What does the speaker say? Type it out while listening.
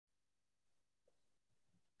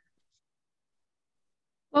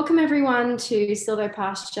Welcome everyone to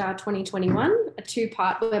Silvopasture 2021, a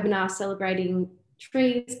two-part webinar celebrating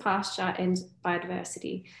trees, pasture and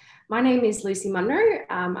biodiversity. My name is Lucy Munro.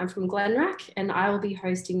 I'm from Glenrack and I will be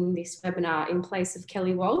hosting this webinar in place of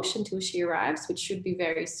Kelly Walsh until she arrives, which should be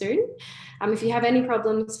very soon. If you have any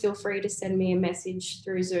problems, feel free to send me a message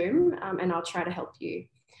through Zoom and I'll try to help you.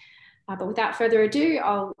 But without further ado,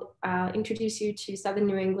 I'll introduce you to Southern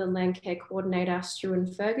New England Landcare Coordinator,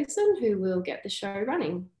 Struan Ferguson, who will get the show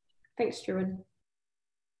running. Thanks, Struan.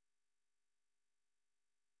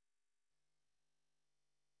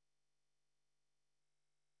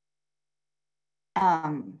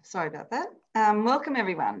 Sorry about that. Welcome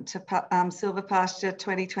everyone to Silvopasture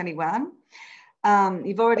 2021.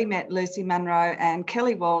 You've already met Lucy Munro and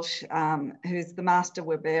Kelly Walsh, who's the Master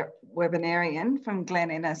Webinarian from Glen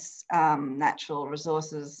Innes Natural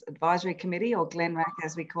Resources Advisory Committee, or Glenrack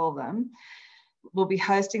as we call them. Will be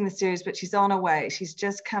hosting the series, but she's on her way. She's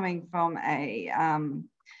just coming from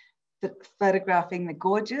photographing the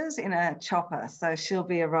gorges in a chopper, so she'll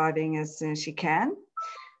be arriving as soon as she can.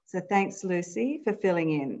 So thanks, Lucy, for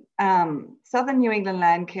filling in. Southern New England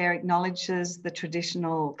Landcare acknowledges the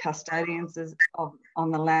traditional custodians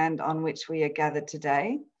on the land on which we are gathered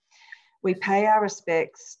today. We pay our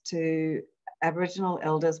respects to Aboriginal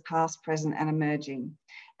elders past, present and emerging,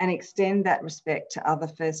 and extend that respect to other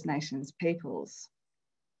First Nations peoples.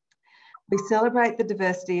 We celebrate the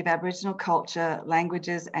diversity of Aboriginal culture,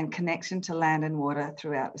 languages and connection to land and water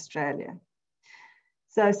throughout Australia.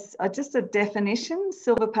 So just a definition,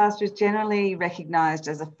 silvopasture is generally recognised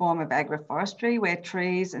as a form of agroforestry where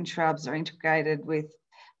trees and shrubs are integrated with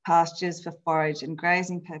pastures for forage and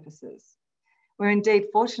grazing purposes. We're indeed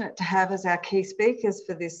fortunate to have as our key speakers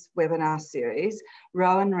for this webinar series,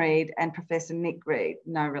 Rowan Reid and Professor Nick Reid,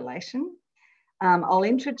 no relation. I'll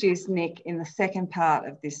introduce Nick in the second part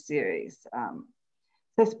of this series.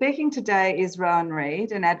 So speaking today is Rowan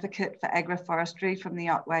Reid, an advocate for agroforestry from the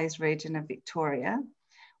Otways region of Victoria,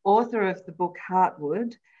 author of the book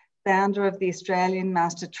Heartwood, founder of the Australian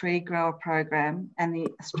Master TreeGrower program and the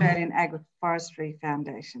Australian Agroforestry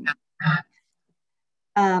Foundation.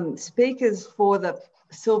 Speakers for the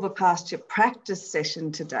Silvopasture Practice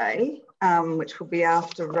session today, which will be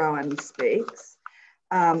after Rowan speaks,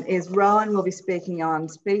 is Rowan will be speaking on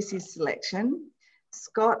species selection.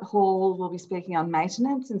 Scott Hall will be speaking on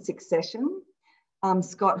maintenance and succession.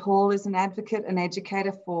 Scott Hall is an advocate and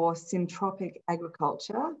educator for Sytropic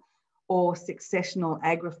agriculture or Successional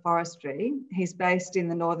agroforestry. He's based in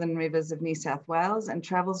the Northern Rivers of New South Wales and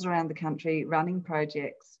travels around the country running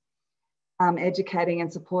projects, educating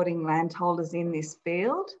and supporting landholders in this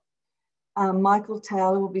field. Michael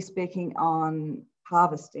Taylor will be speaking on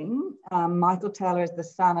harvesting. Michael Taylor is the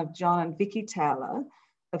son of John and Vicky Taylor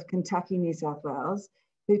of Kentucky, New South Wales,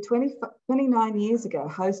 who 29 years ago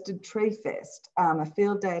hosted Tree Fest, a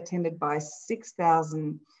field day attended by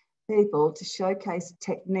 6,000 people to showcase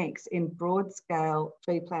techniques in broad-scale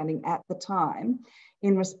tree planting at the time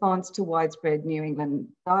in response to widespread New England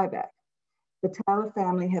dieback. The Taylor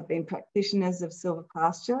family have been practitioners of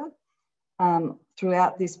silvopasture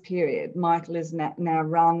throughout this period. Michael is now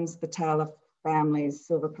runs the Taylor family's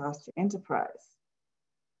silvopasture enterprise.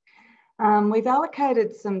 We've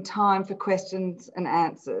allocated some time for questions and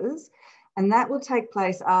answers, and that will take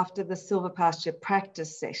place after the Silvopasture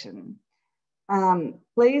Practice session.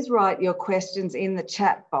 Please write your questions in the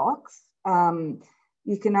chat box.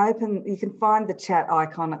 You can find the chat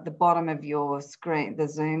icon at the bottom of your screen, the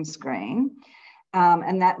Zoom screen,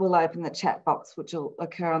 and that will open the chat box, which will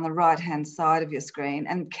occur on the right-hand side of your screen.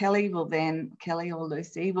 And Kelly or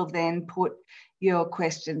Lucy will then put your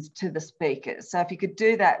questions to the speakers. So if you could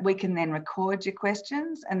do that, we can then record your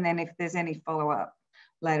questions. And then if there's any follow-up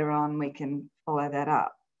later on, we can follow that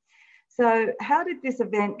up. So how did this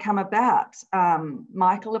event come about?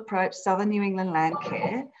 Michael approached Southern New England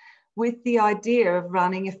Landcare with the idea of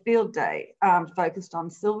running a field day focused on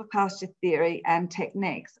silvopasture theory and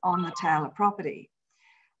techniques on the Taylor property.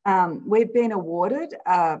 We've been awarded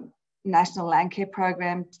National Landcare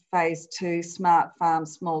Program Phase 2 Smart Farm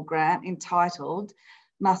Small Grant entitled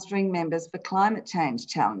Mustering Members for Climate Change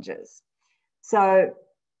Challenges. So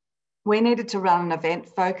we needed to run an event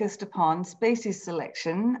focused upon species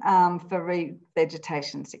selection for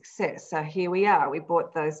revegetation success. So here we are, we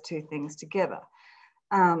brought those two things together.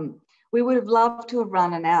 We would have loved to have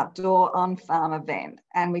run an outdoor on-farm event,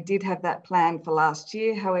 and we did have that planned for last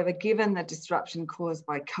year. However, given the disruption caused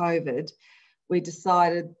by COVID, we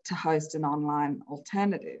decided to host an online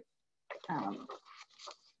alternative.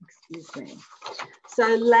 Excuse me.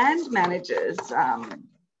 So land managers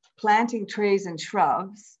planting trees and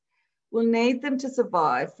shrubs We'll need them to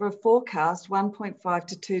survive for a forecast 1.5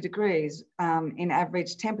 to 2 degrees in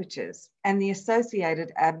average temperatures and the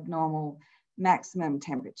associated abnormal maximum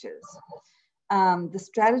temperatures. The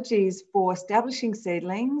strategies for establishing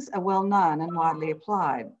seedlings are well known and widely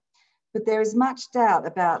applied, but there is much doubt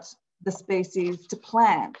about the species to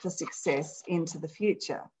plant for success into the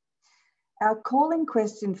future. Our calling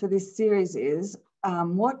question for this series is,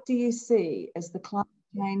 what do you see as the climate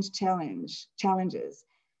change challenges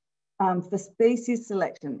for species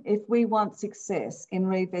selection if we want success in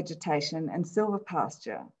revegetation and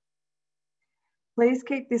silvopasture? Please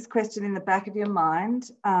keep this question in the back of your mind,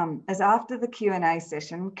 as after the Q&A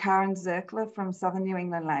session, Karen Zerkler from Southern New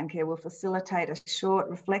England Landcare will facilitate a short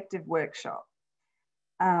reflective workshop.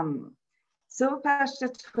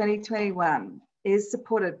 Silvopasture 2021 is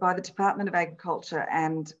supported by the Department of Agriculture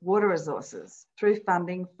and Water Resources through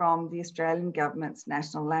funding from the Australian Government's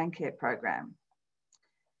National Landcare Program.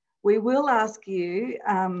 We will ask you,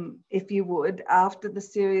 if you would, after the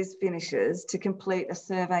series finishes, to complete a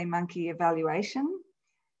SurveyMonkey evaluation.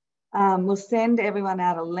 We'll send everyone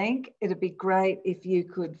out a link. It'd be great if you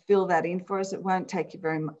could fill that in for us. It won't take you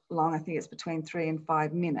very long. I think it's between 3 and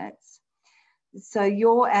 5 minutes. So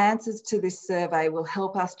your answers to this survey will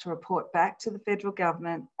help us to report back to the federal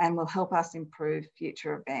government and will help us improve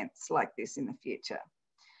future events like this in the future.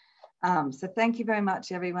 So thank you very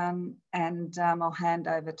much, everyone, and I'll hand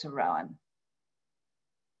over to Rowan.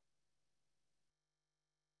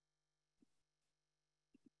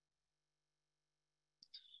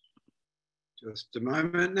 Just a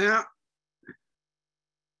moment now.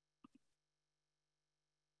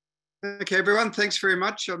 Okay, everyone, thanks very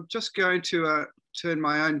much. I'm just going to turn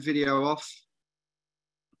my own video off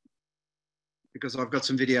because I've got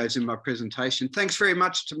some videos in my presentation. Thanks very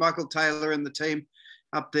much to Michael Taylor and the team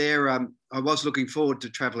up there. I was looking forward to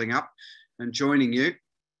travelling up and joining you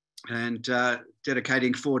and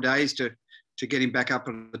dedicating 4 days to getting back up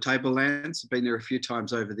on the tablelands. I've been there a few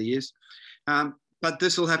times over the years. But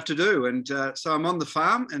this will have to do. And so I'm on the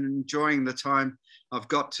farm and enjoying the time I've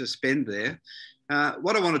got to spend there.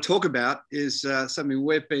 What I want to talk about is something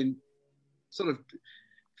we've been sort of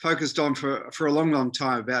focused on for a long, long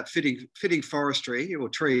time, about fitting forestry or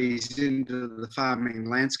trees into the farming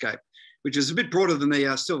landscape, which is a bit broader than the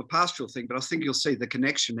silvopastoral thing, but I think you'll see the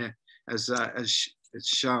connection there as it's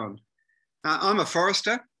shown. I'm a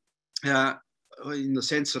forester in the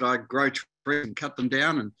sense that I grow trees and cut them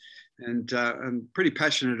down, and I'm pretty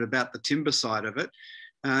passionate about the timber side of it.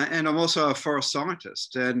 And I'm also a forest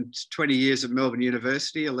scientist, and 20 years at Melbourne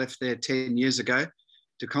University. I left there 10 years ago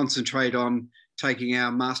to concentrate on taking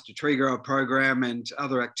our Master TreeGrower program and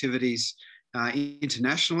other activities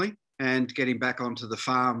internationally, and getting back onto the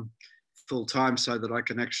farm full time so that I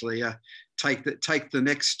can actually take the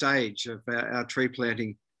next stage of our tree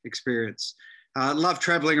planting experience. Love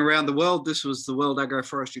traveling around the world. This was the World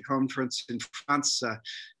Agroforestry Conference in France,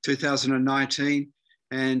 2019.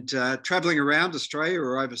 And traveling around Australia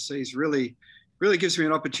or overseas really gives me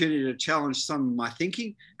an opportunity to challenge some of my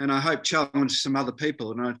thinking, and I hope challenge some other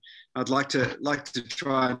people. And I'd like to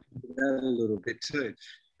try and do that a little bit too.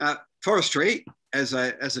 Forestry as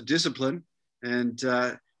a discipline, and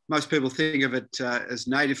most people think of it as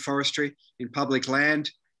native forestry in public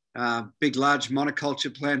land, big, large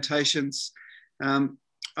monoculture plantations. I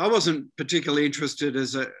wasn't particularly interested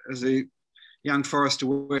as a young forester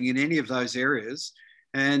working in any of those areas.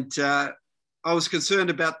 And I was concerned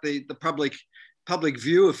about the public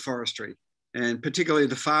view of forestry, and particularly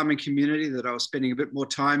the farming community that I was spending a bit more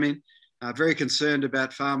time in. Very concerned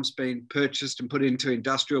about farms being purchased and put into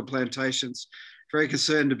industrial plantations. Very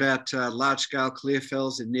concerned about large-scale clear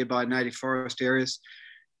fells in nearby native forest areas.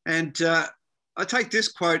 And I take this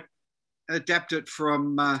quote, adapt it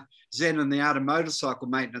from Zen and the Art of Motorcycle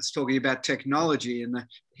Maintenance, talking about technology in the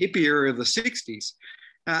hippie era of the 60s.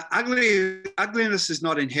 Ugliness is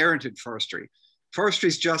not inherent in forestry. Forestry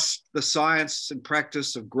is just the science and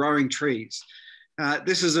practice of growing trees.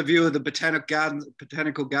 This is a view of the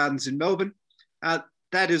botanical gardens in Melbourne.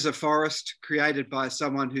 That is a forest created by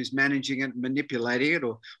someone who's managing it and manipulating it,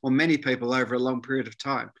 or many people over a long period of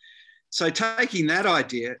time. So taking that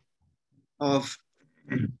idea of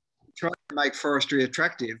trying to make forestry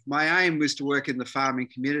attractive, my aim was to work in the farming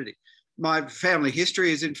community. My family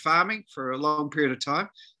history is in farming for a long period of time.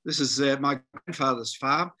 This is my grandfather's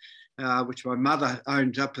farm, which my mother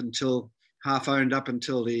owned half owned up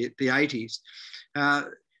until the 80s.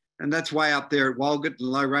 And that's way up there at Walgett, in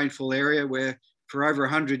low rainfall area, where for over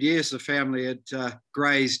 100 years the family had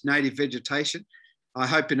grazed native vegetation, I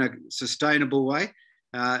hope in a sustainable way.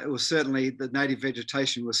 It was certainly, the native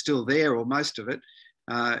vegetation was still there, or most of it,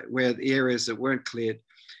 where the areas that weren't cleared.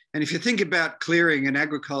 And if you think about clearing and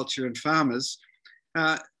agriculture and farmers,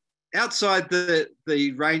 outside the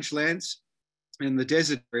rangelands and the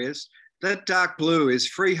desert areas, that dark blue is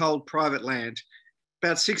freehold private land,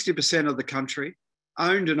 about 60% of the country,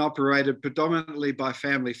 owned and operated predominantly by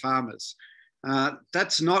family farmers.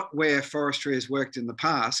 That's not where forestry has worked in the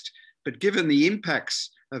past, but given the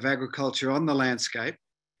impacts of agriculture on the landscape,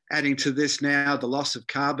 adding to this now the loss of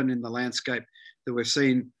carbon in the landscape that we've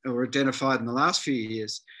seen or identified in the last few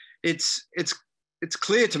years, it's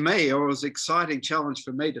clear to me, or it was an exciting challenge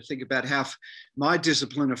for me to think about how my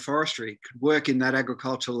discipline of forestry could work in that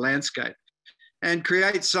agricultural landscape and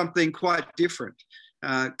create something quite different,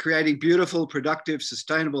 creating beautiful, productive,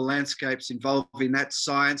 sustainable landscapes involving that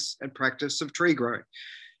science and practice of tree growing.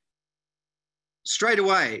 Straight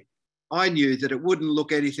away, I knew that it wouldn't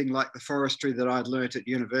look anything like the forestry that I'd learnt at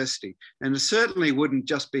university. And it certainly wouldn't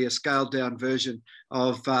just be a scaled down version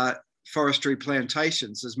of forestry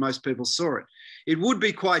plantations as most people saw it. It would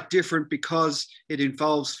be quite different because it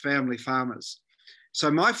involves family farmers.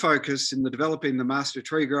 So my focus in developing the Master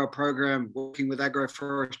TreeGrower program, working with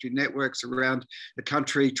agroforestry networks around the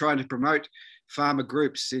country, trying to promote farmer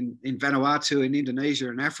groups in Vanuatu, in Indonesia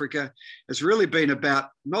and Africa, has really been about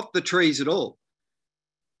not the trees at all.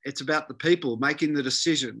 It's about the people making the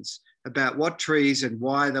decisions about what trees and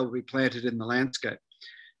why they'll be planted in the landscape.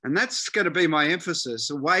 And that's going to be my emphasis,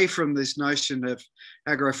 away from this notion of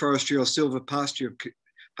agroforestry or silvopasture.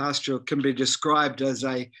 Pasture can be described as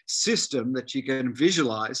a system that you can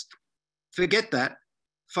visualize. Forget that.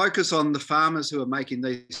 Focus on the farmers who are making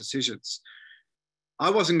these decisions. I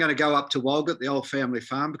wasn't going to go up to Walgett, the old family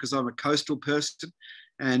farm, because I'm a coastal person.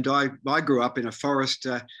 And I grew up in a forest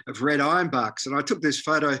of red ironbarks. And I took this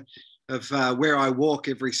photo of where I walk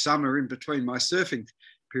every summer in between my surfing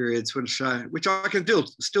periods, which I can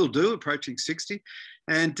still do, approaching 60.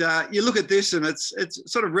 And you look at this and it's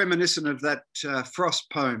sort of reminiscent of that Frost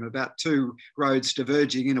poem about two roads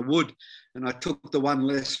diverging in a wood. And I took the one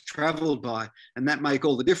less traveled by, and that make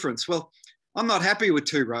all the difference. Well, I'm not happy with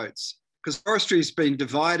two roads, because forestry has been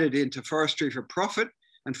divided into forestry for profit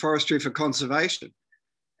and forestry for conservation.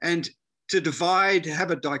 And to have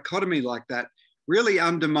a dichotomy like that really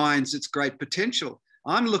undermines its great potential.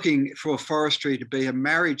 I'm looking for forestry to be a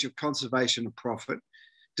marriage of conservation and profit,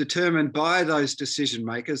 determined by those decision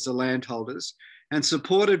makers, the landholders, and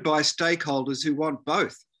supported by stakeholders who want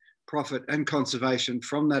both profit and conservation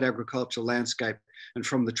from that agricultural landscape and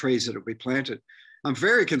from the trees that will be planted. I'm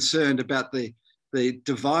very concerned about the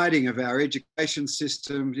dividing of our education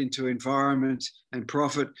system into environment and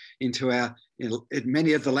profit, into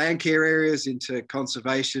many of the landcare areas into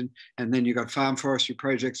conservation, and then you've got farm forestry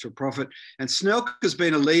projects for profit. And SNELC has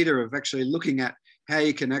been a leader of actually looking at how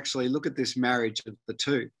you can actually look at this marriage of the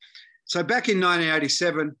two. So back in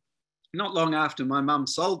 1987, not long after my mum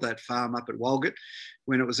sold that farm up at Walgett,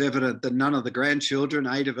 when it was evident that none of the grandchildren,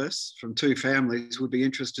 8 of us from 2 families, would be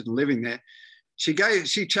interested in living there, she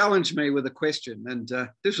challenged me with a question. And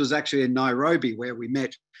this was actually in Nairobi where we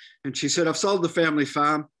met. And she said, I've sold the family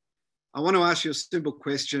farm. I want to ask you a simple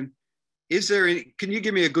question. Can you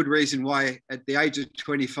give me a good reason why at the age of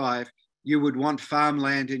 25, you would want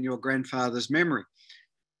farmland in your grandfather's memory?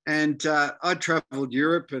 And I traveled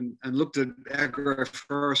Europe and looked at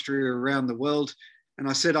agroforestry around the world. And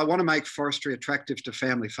I said, I want to make forestry attractive to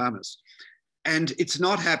family farmers. And it's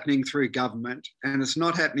not happening through government, and it's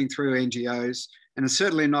not happening through NGOs, and it's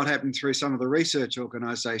certainly not happening through some of the research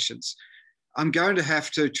organisations. I'm going to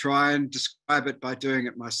have to try and describe it by doing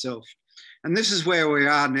it myself. And this is where we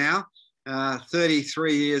are now,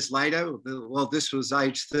 33 years later. Well, this was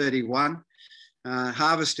age 31,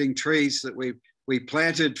 harvesting trees that we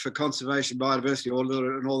planted for conservation, biodiversity,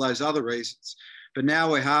 and all those other reasons. But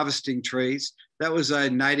now we're harvesting trees. That was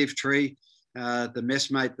a native tree, the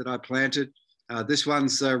messmate that I planted. This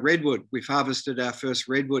one's redwood. We've harvested our first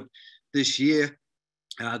redwood this year.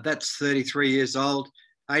 That's 33 years old,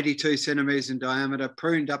 82 centimetres in diameter,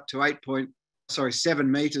 pruned up to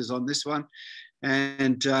 7 metres on this one.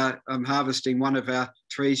 And I'm harvesting one of our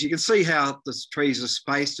trees. You can see how the trees are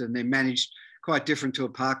spaced and they're managed quite different to a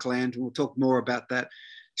parkland. And we'll talk more about that,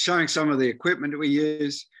 showing some of the equipment that we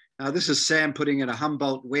use. This is Sam putting in a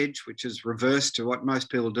Humboldt wedge, which is reverse to what most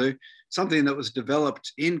people do, something that was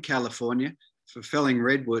developed in California for felling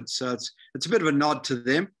redwood. So it's a bit of a nod to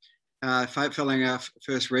them, felling our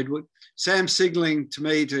first redwood. Sam's signalling to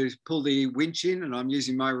me to pull the winch in, and I'm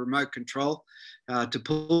using my remote control to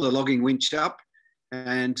pull the logging winch up,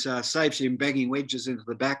 and saves him banging wedges into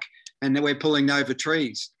the back, and then we're pulling over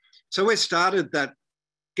trees. So we started that,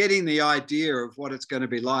 getting the idea of what it's going to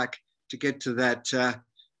be like to get to that,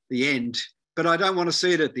 the end but I don't want to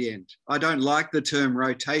see it at the end. I don't like the term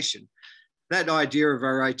rotation. That idea of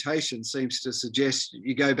a rotation seems to suggest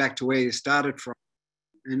you go back to where you started from.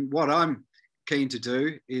 And what I'm keen to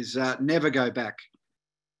do is never go back.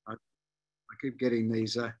 I keep getting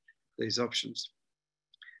these options.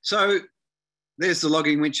 So there's the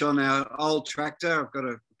logging winch on our old tractor. I've got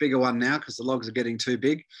a bigger one now because the logs are getting too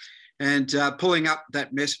big. And pulling up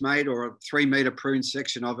that messmate or a 3-metre prune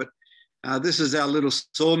section of it. This is our little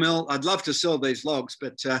sawmill. I'd love to sell these logs,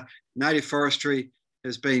 but native forestry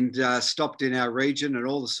has been stopped in our region and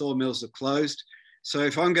all the sawmills are closed. So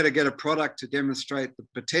if I'm going to get a product to demonstrate the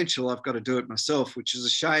potential, I've got to do it myself, which is a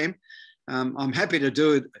shame. I'm happy to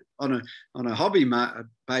do it on a hobby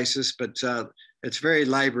basis, but it's very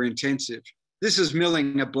labour intensive. This is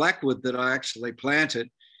milling a blackwood that I actually planted.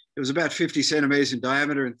 It was about 50 centimetres in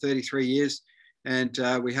diameter in 33 years. And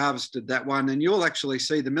we harvested that one. And you'll actually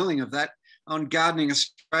see the milling of that on Gardening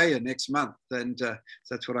Australia next month. And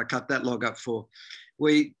that's what I cut that log up for.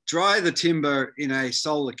 We dry the timber in a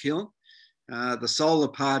solar kiln. The solar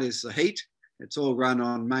part is the heat. It's all run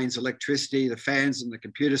on mains electricity, the fans and the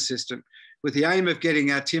computer system, with the aim of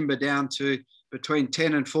getting our timber down to between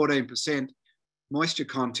 10 and 14% moisture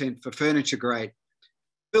content for furniture grade.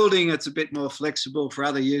 Building, it's a bit more flexible. For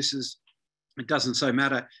other uses, it doesn't so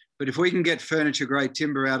matter. But if we can get furniture grade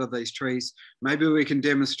timber out of these trees, maybe we can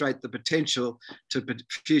demonstrate the potential to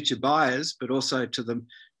future buyers, but also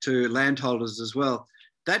to landholders as well.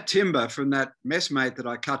 That timber from that messmate that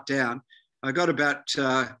I cut down, I got about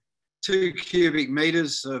 2 cubic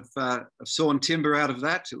metres of sawn timber out of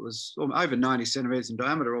that. It was over 90 centimetres in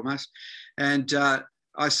diameter almost. And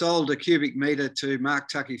I sold a cubic metre to Mark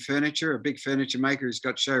Tuckey Furniture, a big furniture maker who's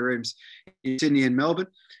got showrooms in Sydney and Melbourne.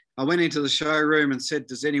 I went into the showroom and said,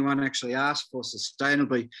 does anyone actually ask for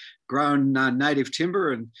sustainably grown native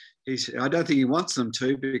timber? And he said, I don't think he wants them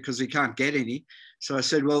to because he can't get any. So I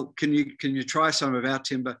said, well, can you try some of our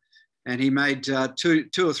timber? And he made two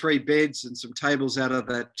or three beds and some tables out of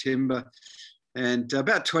that timber and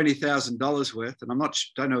about $20,000 worth. And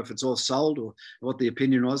don't know if it's all sold or what the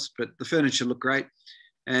opinion was, but the furniture looked great.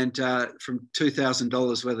 And from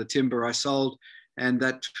 $2,000 worth of timber I sold, and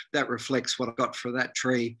that reflects what I got for that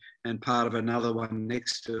tree and part of another one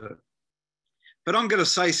next to it. But I'm going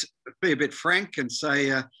to be a bit frank and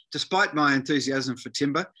say, despite my enthusiasm for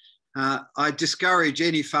timber, I discourage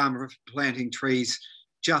any farmer from planting trees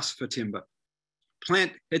just for timber.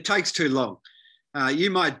 It takes too long.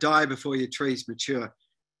 You might die before your trees mature.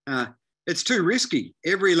 It's too risky.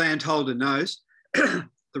 Every landholder knows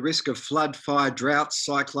the risk of flood, fire, drought,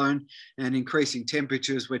 cyclone, and increasing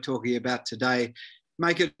temperatures we're talking about today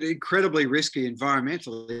make it incredibly risky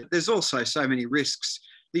environmentally. There's also so many risks.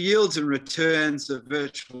 The yields and returns are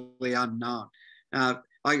virtually unknown.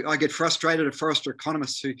 I get frustrated at forester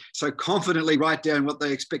economists who so confidently write down what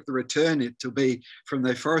they expect the return to be from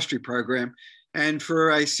their forestry program. And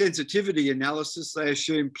for a sensitivity analysis, they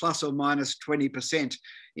assume plus or minus 20%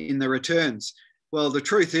 in the returns. Well, the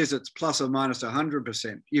truth is it's plus or minus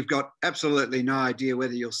 100%. You've got absolutely no idea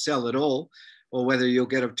whether you'll sell at all or whether you'll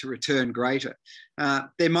get it to return greater.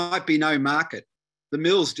 There might be no market. The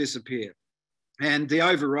mills disappear. And the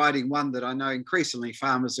overriding one that I know increasingly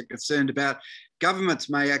farmers are concerned about, governments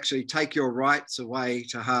may actually take your rights away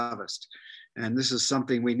to harvest. And this is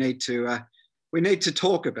something we need to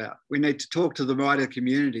talk about. We need to talk to the wider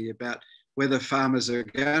community about whether farmers are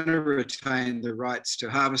going to retain the rights to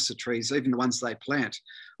harvest the trees, even the ones they plant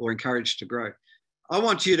or encourage to grow. I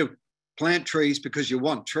want you to plant trees because you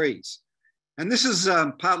want trees. And this is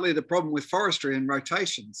partly the problem with forestry and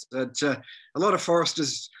rotations. That a lot of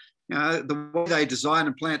foresters, the way they design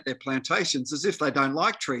and plant their plantations is if they don't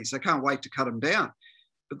like trees, they can't wait to cut them down.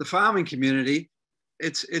 But the farming community,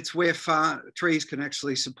 it's where trees can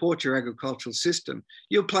actually support your agricultural system.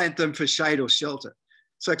 You'll plant them for shade or shelter.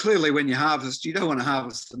 So clearly when you harvest, you don't want to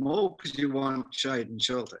harvest them all because you want shade and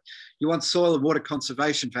shelter. You want soil and water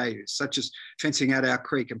conservation values, such as fencing out our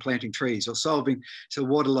creek and planting trees or solving some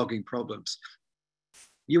waterlogging problems.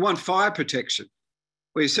 You want fire protection.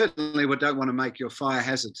 Well, you certainly don't want to make your fire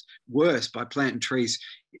hazards worse by planting trees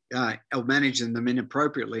or managing them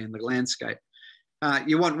inappropriately in the landscape.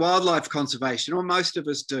 You want wildlife conservation, or most of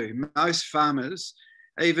us do. Most farmers,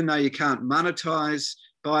 even though you can't monetize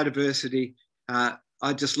biodiversity,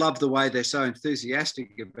 I just love the way they're so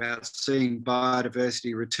enthusiastic about seeing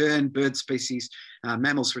biodiversity return, bird species,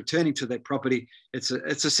 mammals returning to their property. It's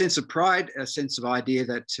a sense of pride, a sense of idea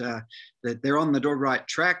that they're on the right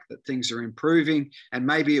track, that things are improving, and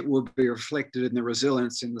maybe it will be reflected in the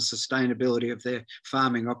resilience and the sustainability of their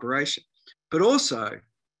farming operation. But also,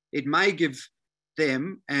 it may give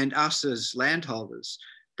them and us as landholders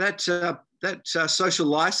that social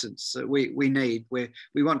license that we need, where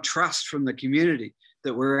we want trust from the community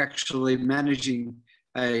that we're actually managing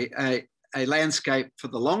a landscape for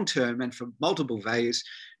the long term and for multiple values,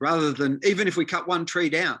 rather than, even if we cut one tree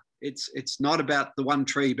down, it's not about the one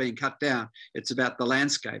tree being cut down, it's about the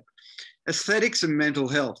landscape. Aesthetics and mental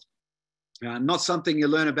health, not something you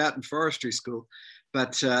learn about in forestry school,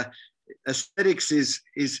 but aesthetics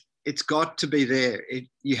it's got to be there.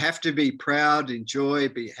 You have to be proud, enjoy,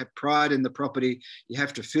 have pride in the property. You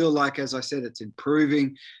have to feel like, as I said, it's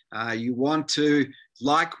improving. You want to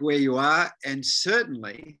like where you are, and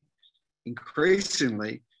certainly,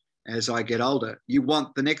 increasingly, as I get older, you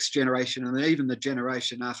want the next generation and even the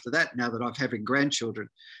generation after that, now that I'm having grandchildren,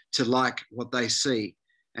 to like what they see.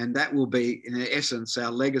 And that will be, in essence,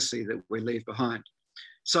 our legacy that we leave behind.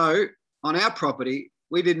 So on our property,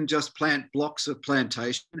 we didn't just plant blocks of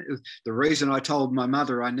plantation. The reason I told my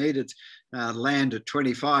mother I needed land at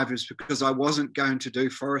 25 is because I wasn't going to do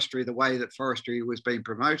forestry the way that forestry was being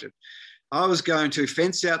promoted. I was going to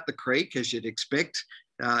fence out the creek, as you'd expect,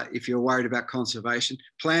 if you're worried about conservation,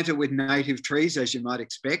 plant it with native trees, as you might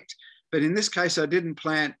expect. But in this case, I didn't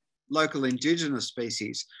plant local indigenous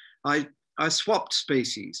species. I swapped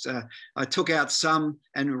species. I took out some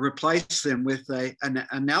and replaced them with an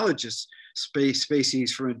analogous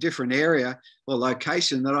species from a different area or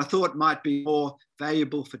location that I thought might be more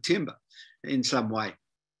valuable for timber in some way.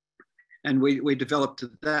 And we developed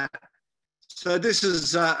that. So this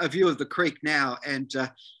is a view of the creek now, and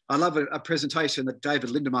I love a presentation that David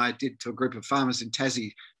Lindemeyer did to a group of farmers in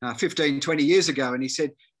Tassie 15, 20 years ago, and he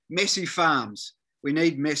said, messy farms. We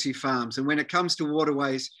need messy farms. And when it comes to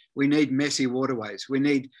waterways, we need messy waterways. We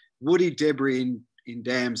need woody debris in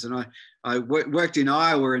dams. And I worked in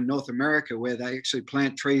Iowa in North America, where they actually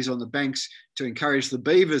plant trees on the banks to encourage the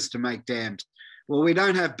beavers to make dams. Well, we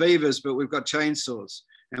don't have beavers, but we've got chainsaws.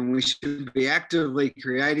 And we should be actively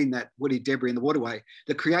creating that woody debris in the waterway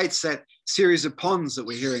that creates that series of ponds that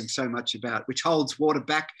we're hearing so much about, which holds water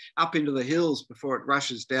back up into the hills before it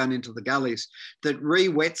rushes down into the gullies, that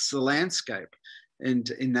re-wets the landscape and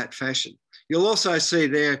in that fashion. You'll also see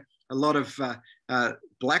there a lot of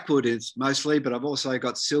blackwood is mostly, but I've also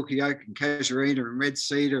got silky oak and casuarina and red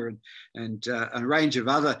cedar and a range of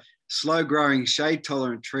other slow-growing,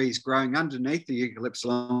 shade-tolerant trees growing underneath the eucalypts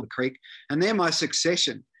along the creek, and they're my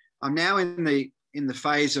succession. I'm now in the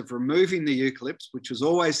phase of removing the eucalypts, which was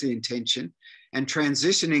always the intention, and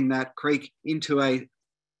transitioning that creek into a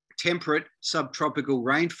temperate subtropical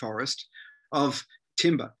rainforest of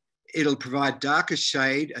timber. It'll provide darker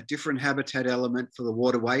shade, a different habitat element for the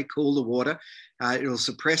waterway, cool the water. It'll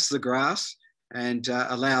suppress the grass and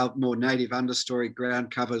allow more native understory ground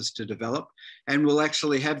covers to develop. And we'll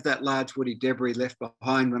actually have that large woody debris left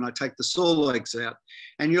behind when I take the saw logs out.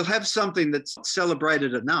 And you'll have something that's not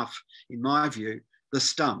celebrated enough, in my view, the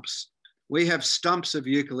stumps. We have stumps of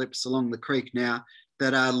eucalypts along the creek now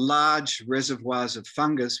that are large reservoirs of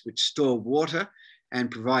fungus which store water and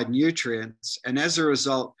provide nutrients. And as a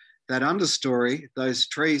result, that understory, those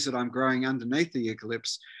trees that I'm growing underneath the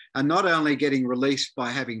eucalypts, are not only getting released by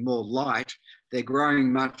having more light, they're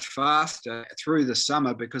growing much faster through the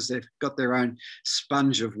summer because they've got their own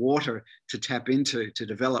sponge of water to tap into to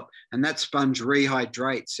develop. And that sponge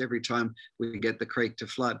rehydrates every time we get the creek to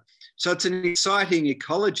flood. So it's an exciting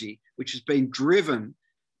ecology which has been driven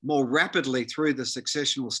more rapidly through the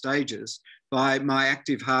successional stages by my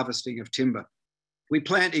active harvesting of timber. We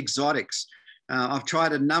plant exotics. I've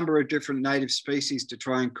tried a number of different native species to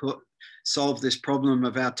try and solve this problem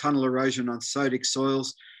of our tunnel erosion on sodic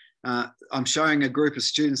soils. I'm showing a group of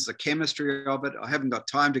students the chemistry of it. I haven't got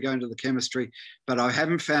time to go into the chemistry, but I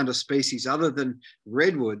haven't found a species other than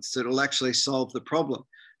redwoods that will actually solve the problem.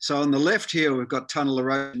 So on the left here, we've got tunnel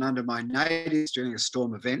erosion under my natives during a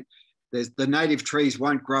storm event. The native trees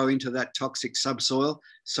won't grow into that toxic subsoil,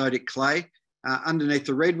 sodic clay. Underneath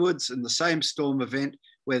the redwoods, in the same storm event,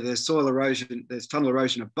 where there's soil erosion, there's tunnel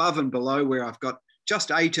erosion above and below, where I've got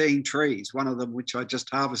just 18 trees, one of them which I just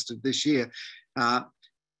harvested this year.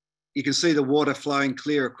 You can see the water flowing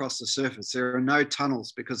clear across the surface. There are no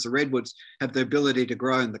tunnels because the redwoods have the ability to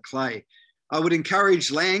grow in the clay. I would encourage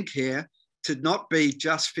Landcare to not be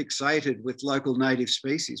just fixated with local native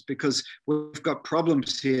species, because we've got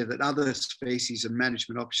problems here that other species and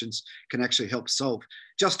management options can actually help solve.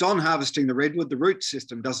 Just on harvesting the redwood, the root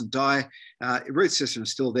system doesn't die. The root system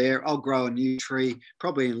is still there. I'll grow a new tree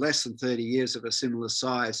probably in less than 30 years of a similar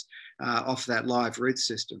size off that live root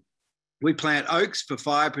system. We plant oaks for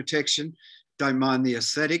fire protection, don't mind the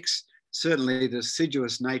aesthetics. Certainly the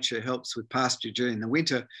deciduous nature helps with pasture during the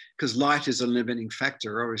winter because light is a limiting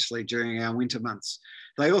factor, obviously, during our winter months.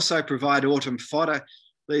 They also provide autumn fodder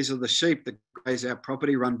These are the sheep that graze our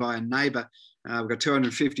property, run by a neighbour. We've got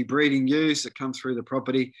 250 breeding ewes that come through the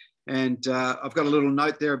property. And I've got a little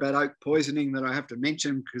note there about oak poisoning that I have to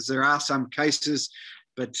mention because there are some cases,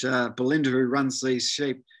 but Belinda, who runs these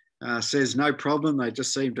sheep, says no problem. They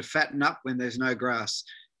just seem to fatten up when there's no grass.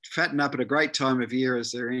 Fatten up at a great time of year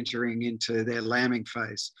as they're entering into their lambing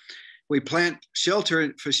phase. We plant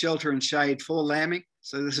shelter for shelter and shade for lambing.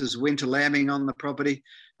 So this is winter lambing on the property.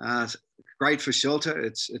 Great for shelter.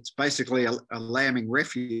 It's basically a lambing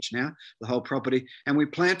refuge now, the whole property. And we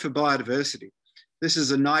plant for biodiversity. This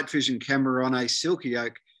is a night vision camera on a silky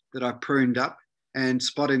oak that I pruned up and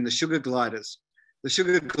spotting the sugar gliders. The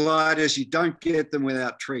sugar gliders, you don't get them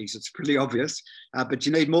without trees. It's pretty obvious, but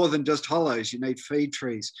you need more than just hollows. You need feed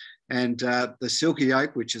trees. And the silky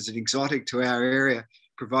oak, which is an exotic to our area,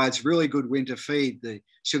 provides really good winter feed. The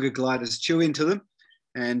sugar gliders chew into them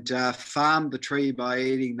and farm the tree by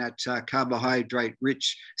eating that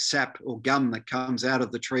carbohydrate-rich sap or gum that comes out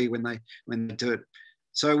of the tree when they do it.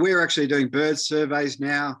 So we're actually doing bird surveys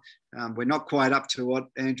now. We're not quite up to what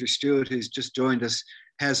Andrew Stewart, who's just joined us,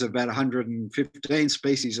 has about 115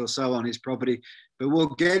 species or so on his property, but we're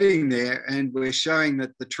getting there and we're showing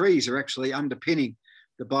that the trees are actually underpinning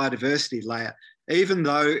the biodiversity layer, even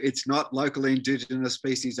though it's not locally indigenous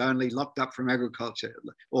species only locked up from agriculture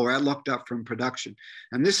or locked up from production.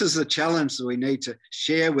 And this is the challenge that we need to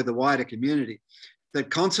share with the wider community,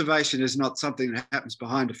 that conservation is not something that happens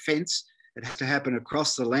behind a fence. It has to happen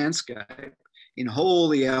across the landscape in all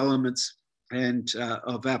the elements and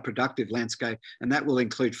of our productive landscape, and that will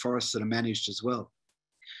include forests that are managed as well.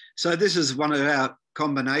 So this is one of our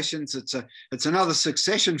combinations. It's another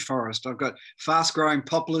succession forest. I've got fast-growing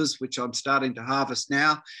poplars, which I'm starting to harvest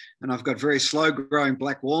now, and I've got very slow-growing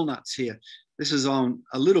black walnuts here. This is on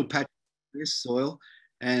a little patch of this soil,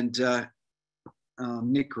 and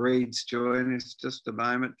Nick Reid's joining us just a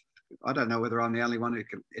moment. I don't know whether I'm the only one who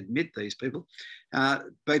can admit these people.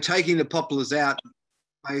 By taking the poplars out,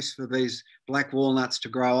 space for these black walnuts to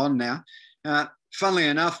grow on now. Funnily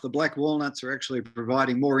enough, the black walnuts are actually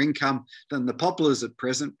providing more income than the poplars at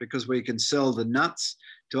present because we can sell the nuts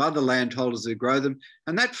to other landholders who grow them.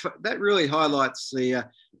 And that really highlights the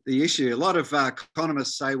issue. A lot of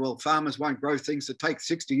economists say, well, farmers won't grow things that take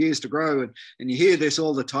 60 years to grow. And you hear this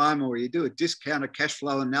all the time, or you do a discounted cash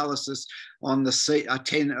flow analysis on the seed,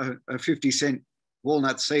 a 50 cent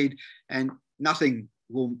walnut seed, and nothing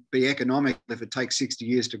will be economic if it takes 60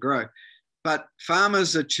 years to grow. But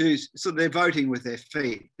farmers are so they're voting with their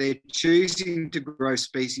feet. They're choosing to grow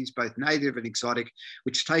species, both native and exotic,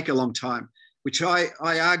 which take a long time, which I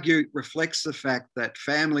argue reflects the fact that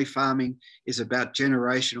family farming is about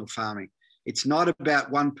generational farming. It's not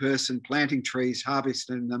about one person planting trees,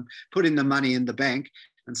 harvesting them, putting the money in the bank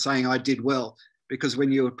and saying, I did well. Because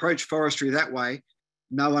when you approach forestry that way,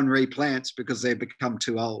 no one replants because they've become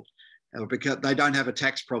too old, or because they don't have a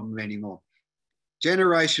tax problem anymore.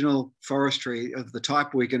 Generational forestry of the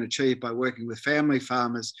type we can achieve by working with family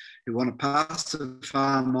farmers who want to pass the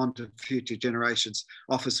farm on to future generations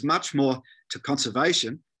offers much more to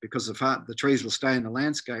conservation because the trees will stay in the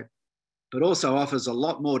landscape, but also offers a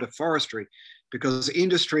lot more to forestry because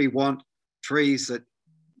industry want trees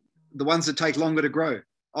the ones that take longer to grow,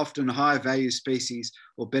 often higher value species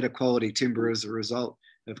or better quality timber as a result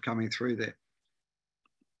of coming through there.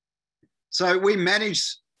 So we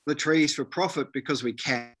manage the trees for profit because we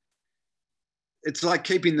can. It's like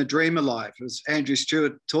keeping the dream alive, as Andrew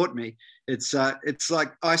Stewart taught me. It's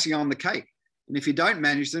like icing on the cake. And if you don't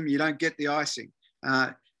manage them, you don't get the icing.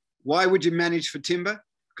 Why would you manage for timber?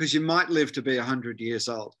 Because you might live to be 100 years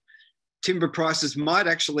old. Timber prices might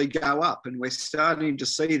actually go up, and we're starting to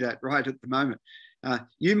see that right at the moment.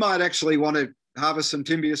 You might actually want to harvest some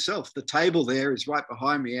timber yourself. The table there is right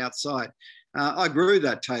behind me outside. I grew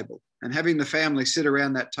that table, and having the family sit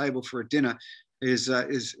around that table for a dinner is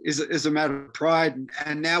a matter of pride.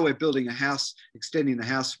 And now we're building a house, extending the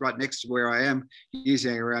house right next to where I am,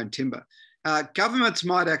 using our own timber. Governments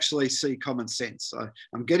might actually see common sense.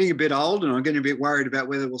 I'm getting a bit old and I'm getting a bit worried about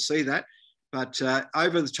whether we'll see that. But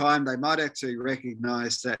over the time, they might actually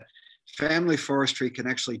recognise that family forestry can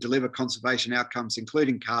actually deliver conservation outcomes,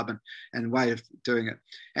 including carbon and way of doing it.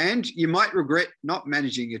 And you might regret not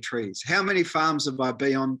managing your trees. How many farms have I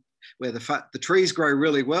been on where the trees grow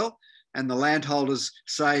really well and the landholders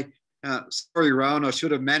say, sorry, Rowan, I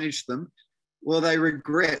should have managed them. Well, they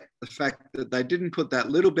regret the fact that they didn't put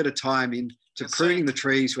that little bit of time into pruning the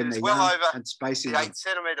trees when they're young and spacing them. 8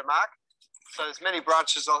 centimetre mark. So there's many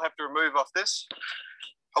branches I'll have to remove off this.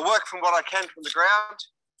 I work from what I can from the ground.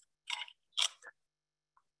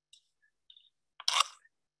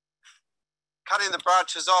 Cutting the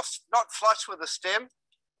branches off, not flush with the stem,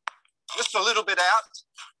 just a little bit out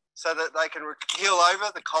so that they can heal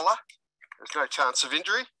over the collar. There's no chance of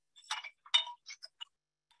injury.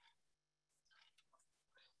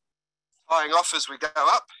 Tying off as we go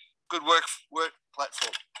up. Good work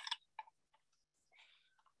platform.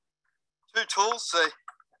 Two tools, the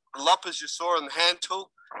loppers you saw and the hand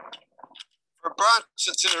tool. For a branch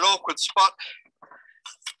that's in an awkward spot,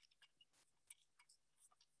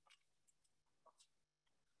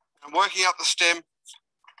 I'm working up the stem.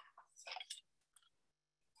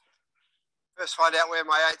 First find out where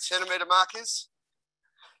my 8 centimetre mark is.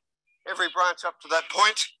 Every branch up to that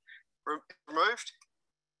point removed.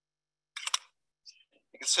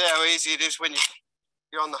 You can see how easy it is when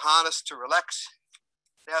you're on the harness to relax.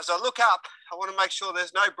 Now, as I look up, I want to make sure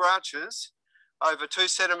there's no branches over 2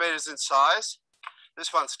 centimetres in size.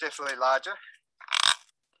 This one's definitely larger.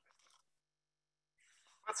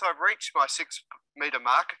 Once I've reached my 6 metre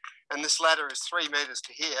mark, and this ladder is 3 metres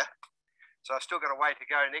to here, so I've still got a way to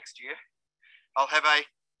go next year, I'll have a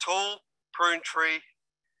tall prune tree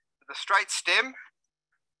with a straight stem,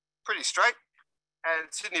 pretty straight, and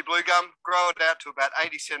Sydney blue gum, grow it out to about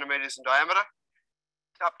 80 centimetres in diameter,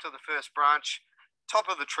 up to the first branch. Top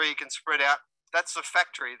of the tree can spread out. That's the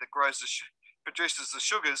factory that produces the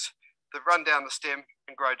sugars that run down the stem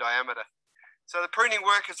and grow diameter. So the pruning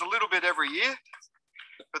work is a little bit every year,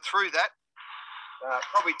 but through that,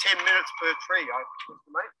 probably 10 minutes per tree, I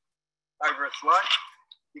estimate, over its life.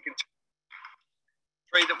 You can turn a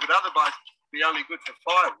tree that would otherwise be only good for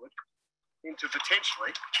firewood into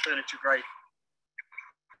potentially furniture grade.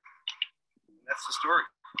 That's the story.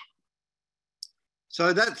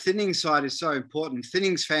 So that thinning side is so important.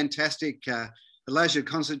 Thinning's fantastic. Allows you to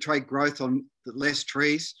concentrate growth on less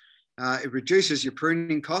trees. It reduces your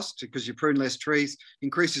pruning costs because you prune less trees,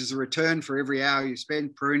 increases the return for every hour you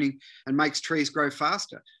spend pruning, and makes trees grow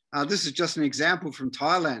faster. This is just an example from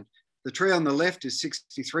Thailand. The tree on the left is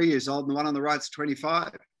 63 years old and the one on the right is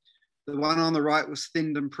 25. The one on the right was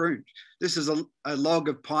thinned and pruned. This is a log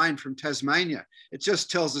of pine from Tasmania. It just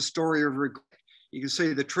tells a story of regret. You can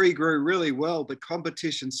see the tree grew really well, but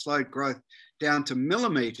competition slowed growth down to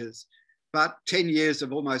millimetres, but 10 years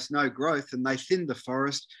of almost no growth, and they thinned the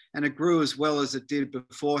forest, and it grew as well as it did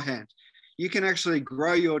beforehand. You can actually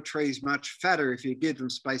grow your trees much fatter if you give them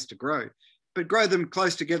space to grow, but grow them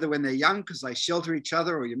close together when they're young because they shelter each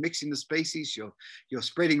other, or you're mixing the species, you're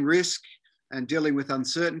spreading risk and dealing with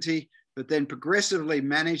uncertainty, but then progressively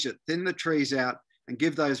manage it, thin the trees out and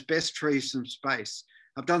give those best trees some space.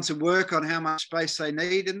 I've done some work on how much space they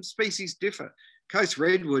need, and species differ. Coast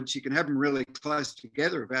redwoods, you can have them really close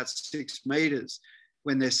together, about 6 metres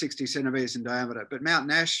when they're 60 centimetres in diameter. But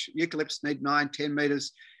mountain ash, eucalypts need 9, 10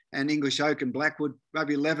 metres, and English oak and blackwood,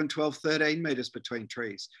 maybe 11, 12, 13 metres between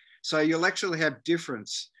trees. So you'll actually have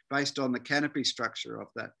difference based on the canopy structure of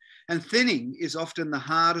that. And thinning is often the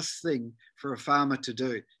hardest thing for a farmer to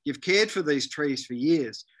do. You've cared for these trees for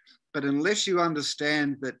years, but unless you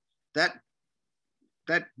understand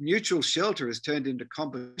that mutual shelter has turned into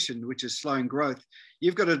competition, which is slowing growth,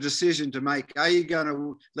 you've got a decision to make. Are you going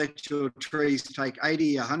to let your trees take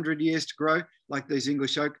 80, 100 years to grow, like these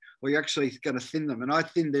English oak, or you're actually going to thin them? And I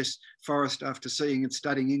thinned this forest after seeing and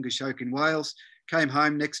studying English oak in Wales, came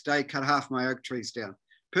home next day, cut half my oak trees down.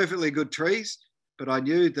 Perfectly good trees, but I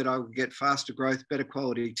knew that I would get faster growth, better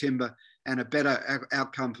quality timber, and a better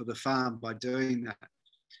outcome for the farm by doing that.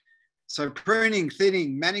 So pruning,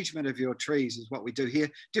 thinning, management of your trees is what we do here.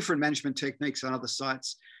 Different management techniques on other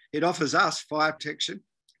sites. It offers us fire protection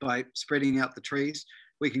by spreading out the trees.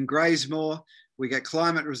 We can graze more. We get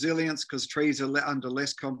climate resilience because trees are under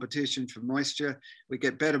less competition for moisture. We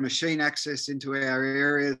get better machine access into our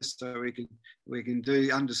areas, so we can do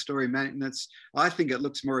understory maintenance. I think it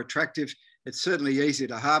looks more attractive. It's certainly easier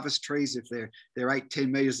to harvest trees if they're 8,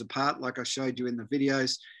 10 metres apart, like I showed you in the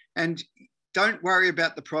videos. And don't worry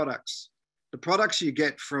about the products. The products you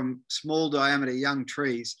get from small diameter young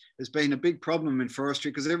trees has been a big problem in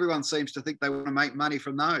forestry because everyone seems to think they want to make money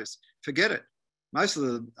from those. Forget it. Most of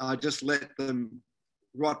them, I just let them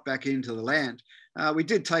rot back into the land. We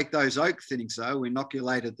did take those oak thinnings though. We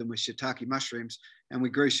inoculated them with shiitake mushrooms and we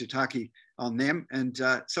grew shiitake on them. And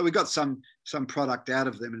so we got some product out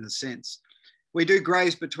of them in a sense. We do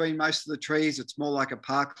graze between most of the trees. It's more like a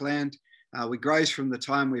parkland. We graze from the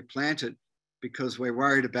time we plant it, because we're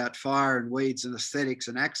worried about fire and weeds and aesthetics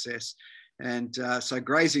and access. And so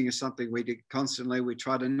grazing is something we do constantly. We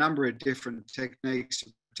tried a number of different techniques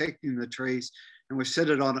of protecting the trees, and we've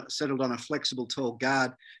settled on a flexible tall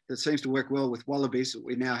guard that seems to work well with wallabies that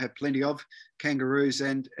we now have plenty of, kangaroos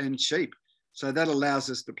and sheep. So that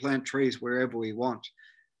allows us to plant trees wherever we want.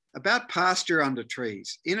 About pasture under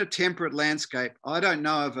trees. In a temperate landscape, I don't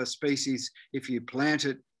know of a species, if you plant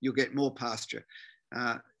it, you'll get more pasture.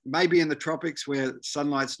 Maybe in the tropics where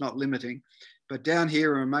sunlight's not limiting, but down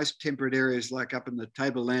here in most temperate areas, like up in the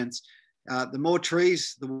tablelands, the more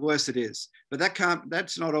trees, the worse it is. But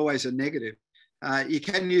that's not always a negative. You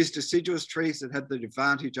can use deciduous trees that have the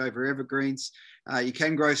advantage over evergreens. You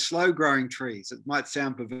can grow slow growing trees. It might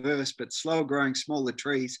sound perverse, but slower growing, smaller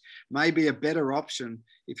trees may be a better option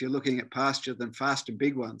if you're looking at pasture than fast and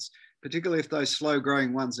big ones, particularly if those slow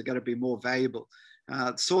growing ones are going to be more valuable.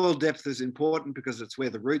 Soil depth is important because it's where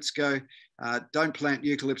the roots go. Don't plant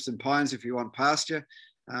eucalypts and pines if you want pasture.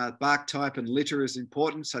 Bark type and litter is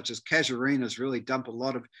important, such as casuarinas really dump a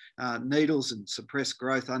lot of needles and suppress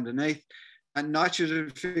growth underneath. And nitrogen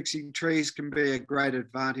fixing trees can be a great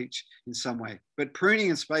advantage in some way. But pruning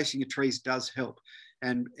and spacing your trees does help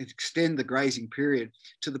and extend the grazing period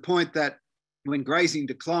to the point that when grazing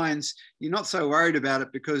declines, you're not so worried about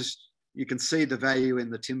it because you can see the value in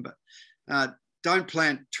the timber. Don't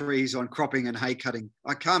plant trees on cropping and hay cutting.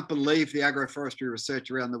 I can't believe the agroforestry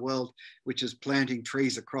research around the world, which is planting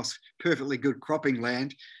trees across perfectly good cropping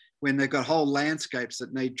land when they've got whole landscapes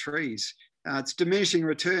that need trees. It's diminishing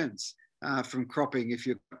returns from cropping if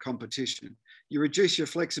you've got competition. You reduce your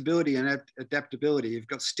flexibility and adaptability. You've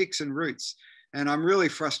got sticks and roots. And I'm really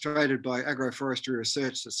frustrated by agroforestry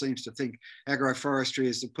research that seems to think agroforestry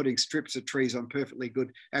is putting strips of trees on perfectly good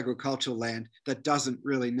agricultural land that doesn't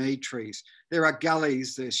really need trees. There are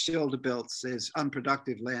gullies, there's shelter belts, there's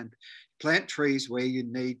unproductive land. Plant trees where you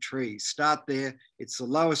need trees. Start there. It's the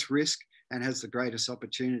lowest risk and has the greatest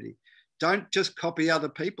opportunity. Don't just copy other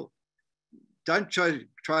people. Don't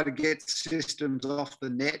try to get systems off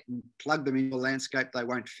the net and plug them in your landscape. They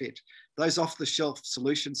won't fit. Those off-the-shelf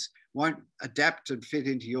solutions won't adapt and fit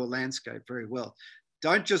into your landscape very well.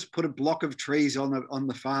 Don't just put a block of trees on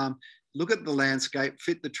the farm. Look at the landscape,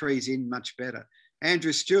 fit the trees in much better.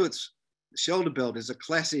 Andrew Stewart's shelter belt is a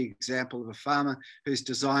classic example of a farmer who's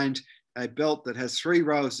designed a belt that has 3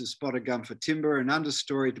 rows of spotted gum for timber, an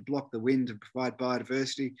understory to block the wind and provide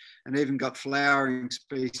biodiversity, and even got flowering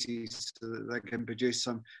species so that they can produce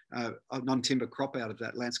some non-timber crop out of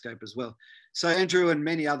that landscape as well. So Andrew and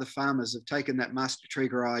many other farmers have taken that Master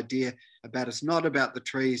TreeGrower idea about it's not about the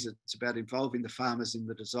trees, it's about involving the farmers in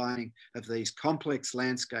the designing of these complex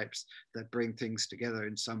landscapes that bring things together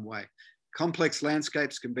in some way. Complex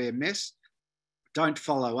landscapes can be a mess. Don't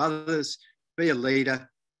follow others, be a leader,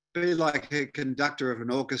 be like a conductor of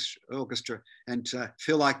an orchestra and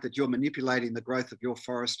feel like that you're manipulating the growth of your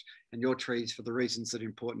forest and your trees for the reasons that are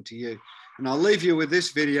important to you. And I'll leave you with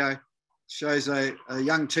this video. It shows a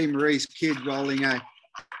young Team Marie's kid rolling a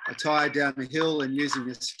tyre down a hill and using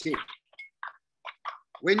a stick.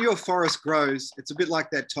 When your forest grows, it's a bit like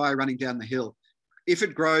that tyre running down the hill. If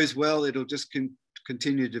it grows well, it'll just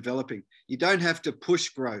continue developing. You don't have to push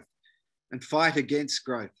growth and fight against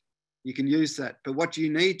growth. You can use that. But what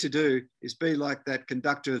you need to do is be like that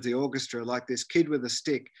conductor of the orchestra, like this kid with a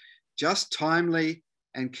stick, just timely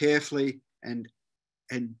and carefully and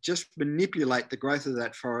just manipulate the growth of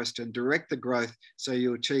that forest and direct the growth so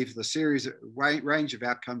you achieve the range of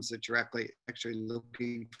outcomes that you're actually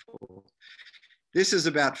looking for. This is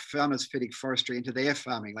about farmers fitting forestry into their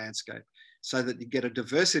farming landscape so that you get a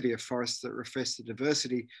diversity of forests that reflects the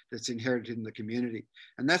diversity that's inherent in the community.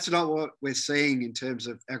 And that's not what we're seeing in terms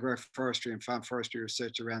of agroforestry and farm forestry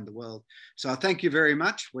research around the world. So I thank you very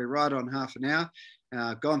much. We're right on half an hour.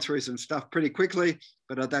 Gone through some stuff pretty quickly,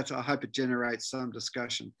 but I hope it generates some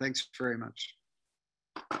discussion. Thanks very much.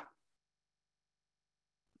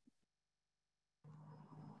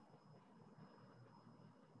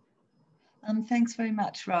 Thanks very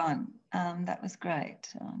much, Rowan. That was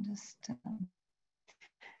great.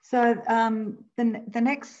 So the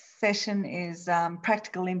next session is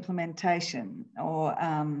practical implementation or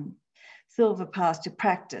Silvopasture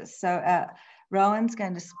Practice. So Rowan's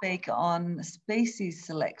going to speak on species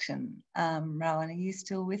selection. Rowan, are you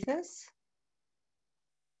still with us?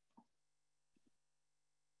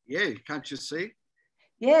 Yeah, can't you see?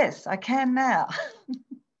 Yes, I can now.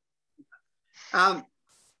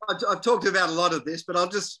 I've talked about a lot of this, but I'll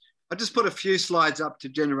just put a few slides up to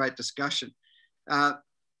generate discussion.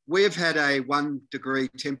 We've had a 1 degree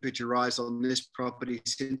temperature rise on this property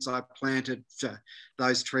since I planted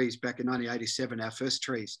those trees back in 1987, our first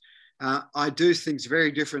trees. I do things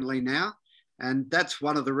very differently now. And that's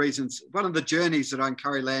one of the reasons, one of the journeys that I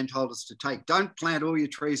encourage landholders to take. Don't plant all your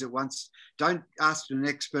trees at once. Don't ask an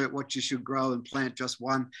expert what you should grow and plant just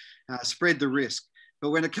one. Spread the risk. But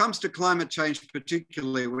when it comes to climate change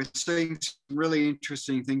particularly, we're seeing some really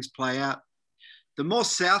interesting things play out. The more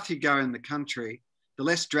south you go in the country, the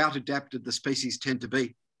less drought adapted the species tend to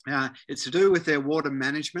be. It's to do with their water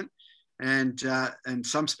management, and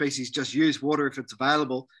some species just use water if it's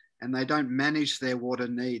available, and they don't manage their water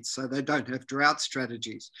needs, so they don't have drought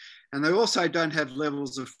strategies. And they also don't have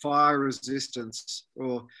levels of fire resistance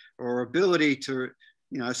or ability to,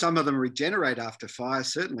 some of them regenerate after fire,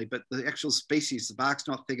 certainly, but the actual species, the bark's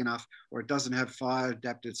not thick enough, or it doesn't have fire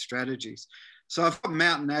adapted strategies. So I've got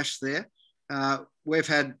mountain ash there. We've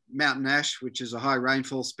had mountain ash, which is a high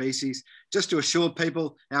rainfall species. Just to assure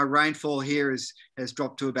people, our rainfall here has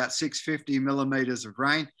dropped to about 650 millimetres of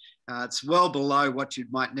rain. It's well below what you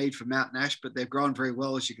might need for mountain ash, but they've grown very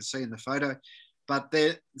well, as you can see in the photo. But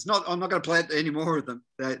I'm not going to plant any more of them.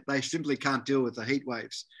 They simply can't deal with the heat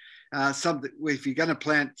waves. If you're going to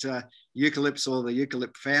plant eucalypts or the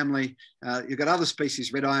eucalypt family, you've got other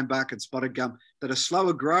species, red ironbark and spotted gum, that are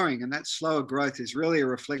slower growing, and that slower growth is really a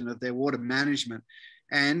reflection of their water management.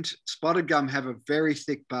 And spotted gum have a very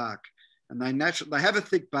thick bark, and they have a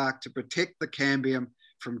thick bark to protect the cambium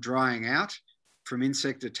from drying out, from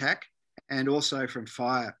insect attack, and also from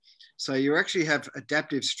fire. So you actually have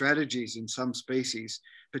adaptive strategies in some species,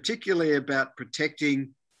 particularly about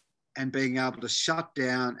protecting and being able to shut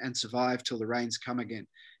down and survive till the rains come again.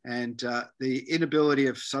 And the inability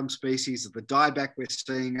of some species, of the dieback we're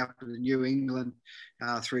seeing up in New England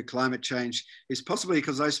through climate change, is possibly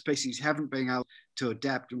because those species haven't been able to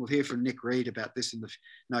adapt. And we'll hear from Nick Reid about this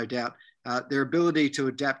no doubt. Their ability to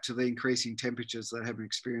adapt to the increasing temperatures they haven't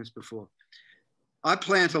experienced before. I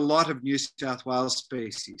plant a lot of New South Wales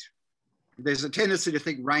species. There's a tendency to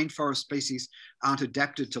think rainforest species aren't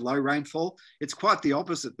adapted to low rainfall. It's quite the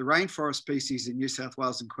opposite. The rainforest species in New South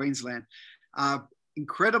Wales and Queensland are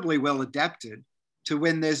incredibly well adapted to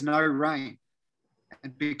when there's no rain.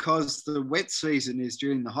 And because the wet season is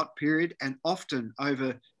during the hot period, and often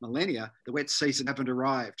over millennia, the wet season haven't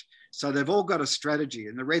arrived. So they've all got a strategy,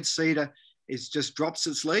 and the red cedar just drops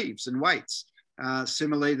its leaves and waits.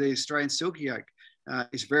 Similarly, the Australian silky oak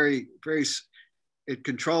is very, very, it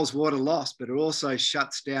controls water loss, but it also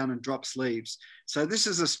shuts down and drops leaves. So this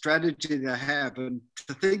is a strategy they have. And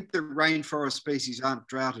to think that rainforest species aren't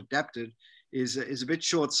drought adapted is a bit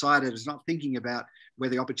short-sighted. It's not thinking about where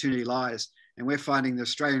the opportunity lies. And we're finding the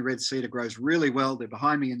Australian red cedar grows really well. They're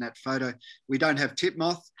behind me in that photo. We don't have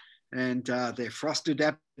titmoth, and they're frost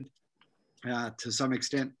adapted to some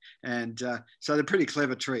extent. And so they're pretty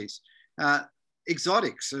clever trees.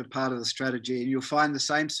 Exotics are part of the strategy, and you'll find the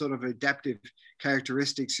same sort of adaptive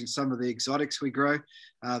characteristics in some of the exotics we grow.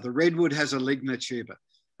 The redwood has a lignotuber.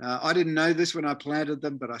 I didn't know this when I planted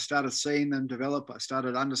them, but I started seeing them develop. I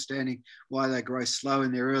started understanding why they grow slow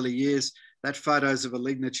in their early years. That photo's of a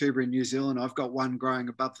lignotuber in New Zealand. I've got one growing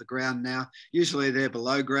above the ground now. Usually they're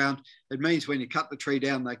below ground. It means when you cut the tree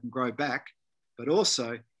down, they can grow back, but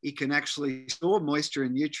also it can actually store moisture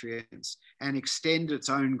and nutrients and extend its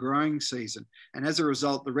own growing season. And as a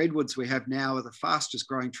result, the redwoods we have now are the fastest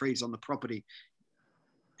growing trees on the property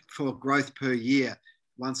for growth per year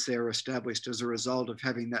once they're established as a result of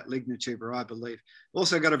having that lignotuber, I believe.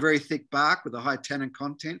 Also got a very thick bark with a high tannin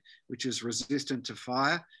content, which is resistant to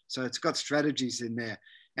fire. So it's got strategies in there.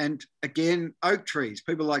 And again, oak trees,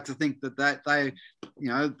 people like to think that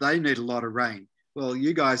they need a lot of rain. Well,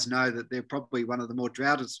 you guys know that they're probably one of the more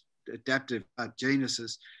drought adaptive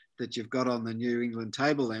genuses that you've got on the New England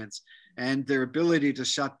tablelands, and their ability to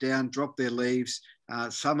shut down, drop their leaves.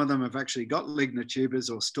 Some of them have actually got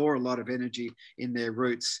lignotubers or store a lot of energy in their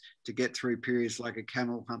roots to get through periods like a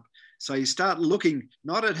camel hump. So you start looking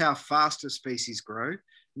not at how fast a species grow,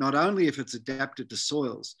 not only if it's adapted to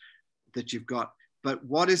soils that you've got, but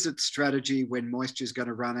what is its strategy when moisture is going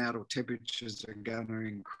to run out or temperatures are going to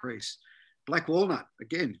increase. Black walnut,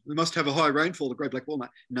 again, we must have a high rainfall to grow black walnut.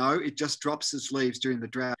 No, it just drops its leaves during the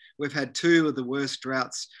drought. We've had two of the worst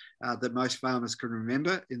droughts that most farmers can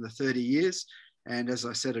remember in the 30 years. And as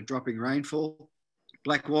I said, a dropping rainfall.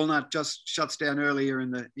 Black walnut just shuts down earlier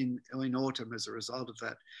in autumn as a result of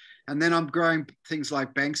that. And then I'm growing things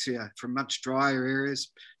like Banksia from much drier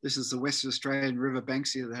areas. This is the Western Australian River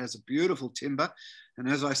Banksia that has a beautiful timber. And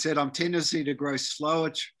as I said, I'm tendency to grow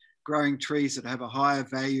slower growing trees that have a higher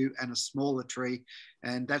value and a smaller tree.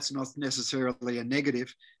 And that's not necessarily a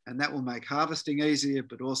negative. And that will make harvesting easier,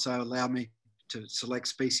 but also allow me to select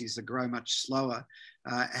species that grow much slower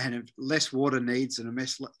and have less water needs and are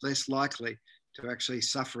less likely to actually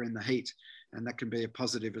suffer in the heat. And that can be a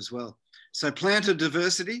positive as well. So planter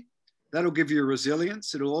diversity, that'll give you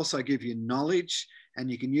resilience. It'll also give you knowledge,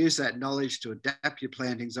 and you can use that knowledge to adapt your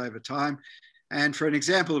plantings over time. And for an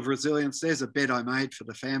example of resilience, there's a bed I made for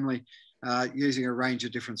the family using a range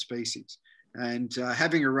of different species. And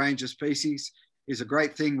having a range of species is a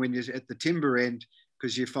great thing when you're at the timber end,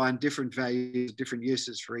 because you find different values, different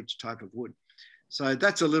uses for each type of wood. So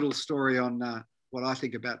that's a little story on what I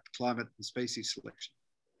think about climate and species selection.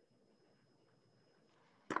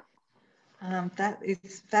 That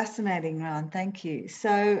is fascinating, Rowan. Thank you.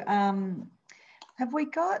 So have we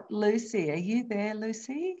got Lucy? Are you there,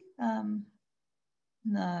 Lucy?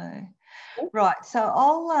 No. Right. So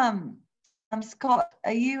I'll, Scott,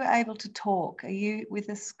 are you able to talk? Are you with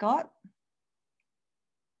us, Scott?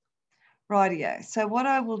 Rightio. So what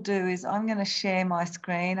I will do is I'm going to share my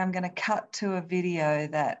screen. I'm going to cut to a video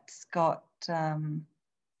that Scott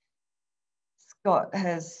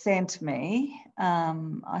has sent me.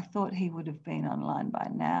 I thought he would have been online by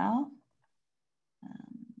now.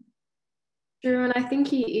 Drew, and I think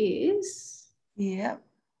he is. Yep.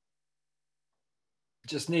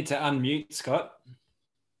 Just need to unmute, Scott.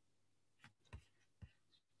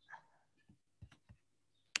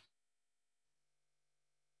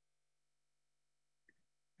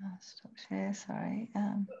 Oh, stop share, sorry.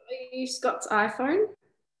 Are you Scott's iPhone?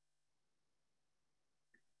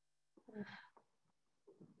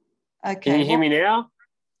 Okay. Can you hear me now?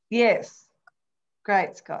 Yes.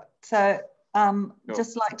 Great, Scott. So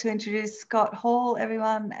just like to introduce Scott Hall,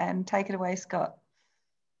 everyone, and take it away, Scott.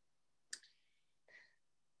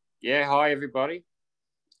 Yeah, hi everybody.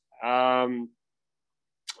 I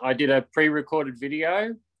did a pre-recorded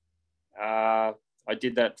video. I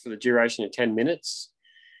did that for the duration of 10 minutes.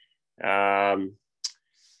 But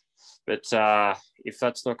if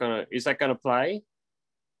that's not gonna, is that gonna play?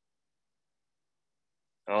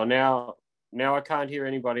 Oh, now I can't hear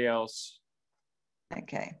anybody else.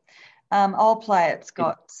 Okay. I'll play it,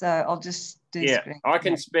 Scott. So I'll just do screen. I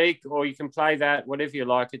can speak, or you can play that, whatever you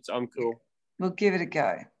like. I'm cool. We'll give it a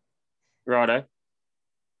go. Righto.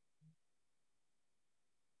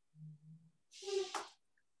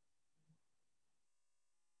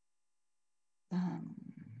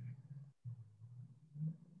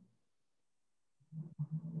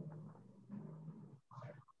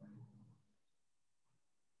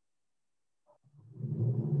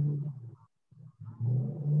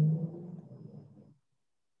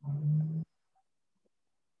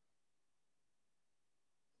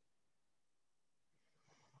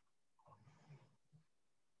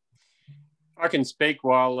 I can speak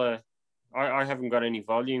while I haven't got any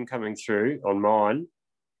volume coming through on mine.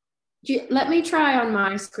 Let me try on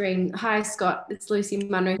my screen. Hi, Scott. It's Lucy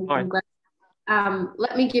Munro. Hi.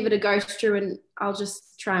 Let me give it a go, Stu, and I'll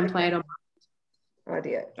just try and play it on.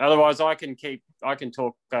 Idea. Otherwise, I can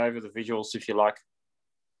talk over the visuals if you like.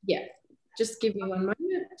 Yeah, just give me one moment.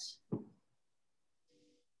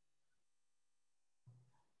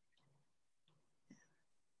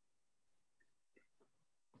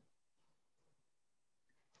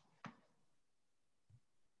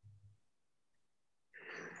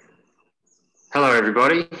 Hello,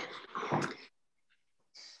 everybody.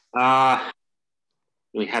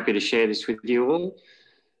 Really happy to share this with you all.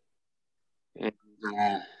 And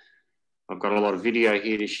I've got a lot of video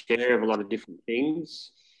here to share of a lot of different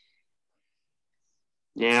things.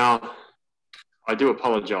 Now, I do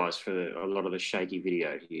apologise for a lot of the shaky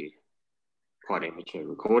video here. Quite amateur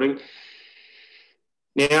recording.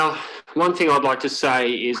 Now, one thing I'd like to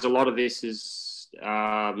say is all of this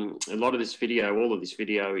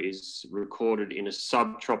video is recorded in a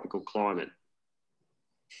subtropical climate.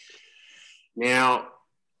 Now,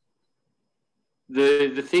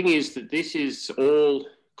 the thing is that this is all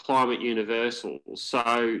climate universal.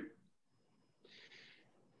 So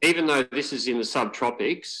even though this is in the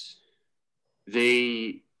subtropics,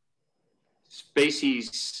 the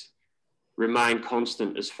species remain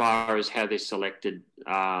constant as far as how they're selected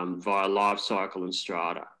via life cycle and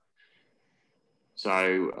strata. So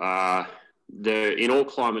in all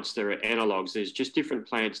climates, there are analogues. There's just different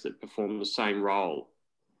plants that perform the same role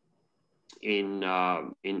in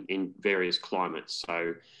various climates.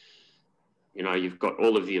 So, you know, you've got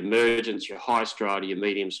all of the emergence, your high strata, your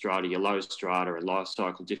medium strata, your low strata, and life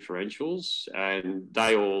cycle differentials, and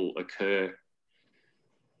they all occur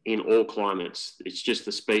in all climates. It's just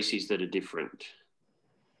the species that are different.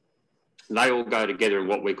 They all go together in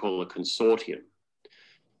what we call a consortium.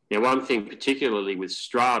 Now, one thing particularly with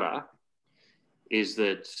strata is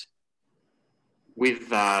that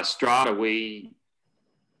with strata, we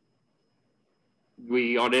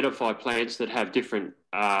identify plants that have different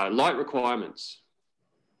light requirements.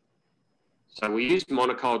 So we use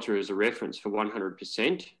monoculture as a reference for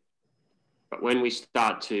 100%, but when we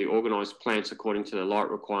start to organise plants according to the light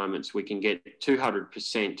requirements, we can get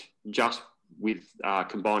 200% just with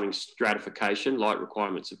combining stratification, light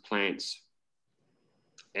requirements of plants,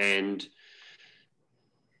 and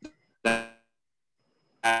that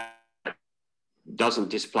doesn't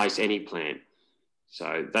displace any plant.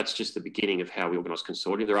 So that's just the beginning of how we organise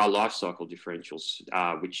consortium. There are life cycle differentials,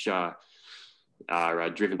 which are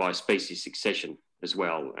driven by species succession as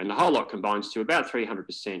well. And the whole lot combines to about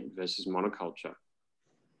 300% versus monoculture.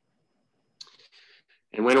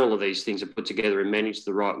 And when all of these things are put together and managed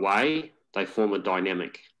the right way, they form a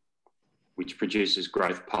dynamic which produces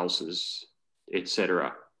growth pulses,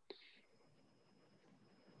 etc.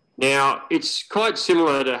 Now, it's quite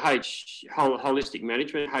similar to holistic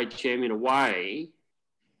management, HM, in a way,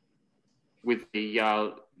 with the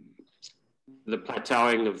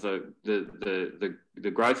plateauing of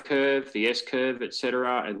the growth curve, the S curve,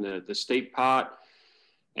 etc., and the steep part.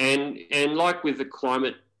 And like with the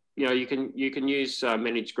climate, you know, you can use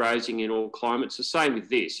managed grazing in all climates. The same with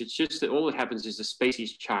this. It's just that all that happens is the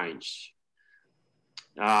species change.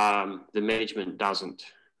 The management doesn't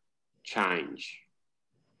change.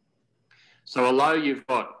 So although you've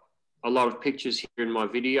got a lot of pictures here in my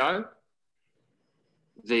video,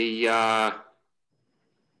 the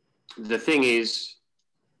thing is,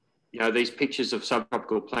 you know, these pictures of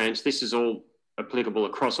subtropical plants, this is all applicable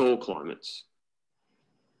across all climates.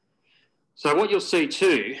 So what you'll see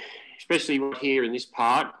too, especially right here in this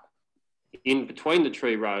part, in between the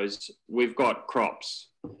tree rows, we've got crops.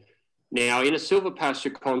 Now, in a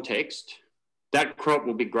silvopasture context, that crop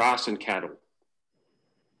will be grass and cattle.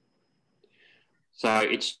 So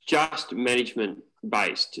it's just management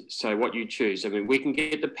based. So what you choose, I mean, we can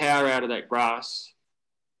get the power out of that grass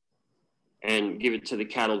and give it to the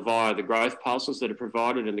cattle via the growth pulses that are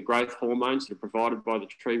provided and the growth hormones that are provided by the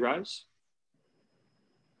tree rows.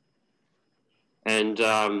 And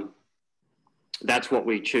that's what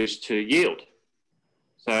we choose to yield.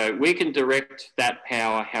 So we can direct that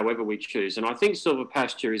power however we choose. And I think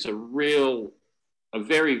silvopasture is a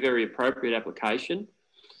very, very appropriate application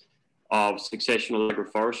of successional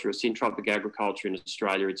agroforestry or syntropic agriculture in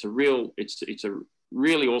Australia. It's a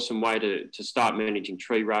really awesome way to start managing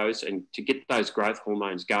tree rows and to get those growth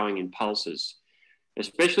hormones going in pulses,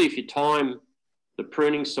 especially if you time the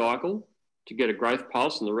pruning cycle to get a growth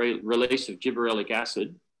pulse and the release of gibberellic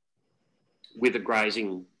acid with a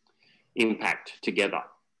grazing impact together.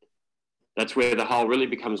 That's where the whole really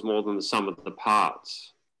becomes more than the sum of the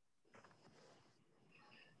parts.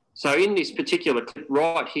 So in this particular clip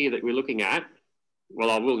right here that we're looking at, well,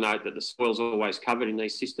 I will note that the soil's always covered in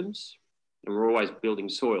these systems and we're always building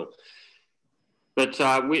soil. But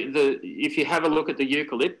if you have a look at the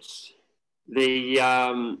eucalypts,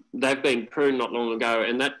 they've been pruned not long ago,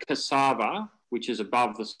 and that cassava, which is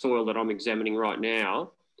above the soil that I'm examining right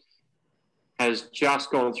now, has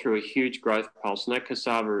just gone through a huge growth pulse. And that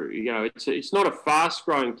cassava, you know, it's not a fast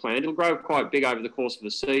growing plant. It'll grow quite big over the course of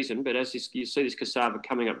the season, but as you see this cassava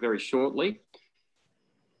coming up very shortly,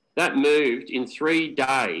 that moved in 3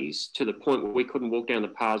 days to the point where we couldn't walk down the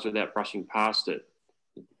paths without brushing past it.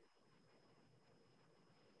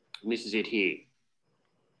 And this is it here.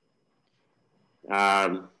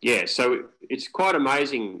 Yeah, so it's quite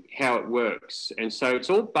amazing how it works. And so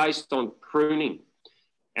it's all based on pruning.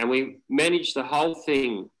 And we manage the whole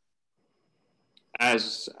thing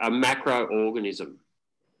as a macroorganism.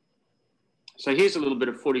 So here's a little bit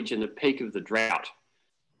of footage in the peak of the drought.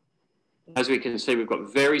 As we can see, we've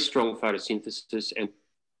got very strong photosynthesis, and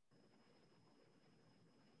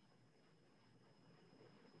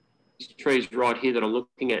these trees right here that I'm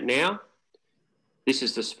looking at now, this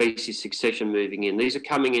is the species succession moving in. These are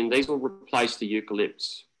coming in, these will replace the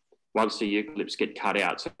eucalypts once the eucalypts get cut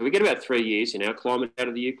out. So we get about 3 years in our climate out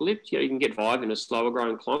of the eucalypt. You know, you can get 5 in a slower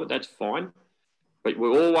growing climate, that's fine. But we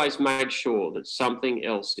always make sure that something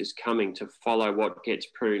else is coming to follow what gets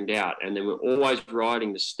pruned out. And then we're always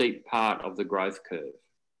riding the steep part of the growth curve.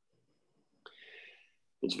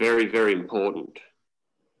 It's very, very important.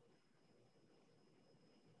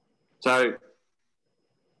 So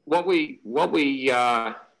what we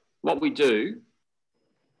do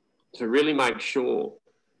to really make sure,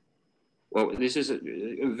 well, this is a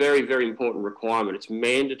very, very important requirement. It's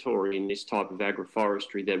mandatory in this type of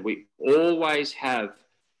agroforestry that we always have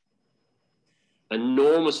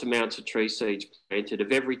enormous amounts of tree seeds planted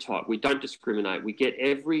of every type. We don't discriminate. We get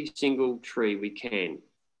every single tree we can.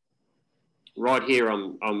 Right here,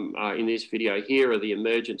 in this video, here are the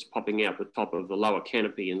emergents popping out the top of the lower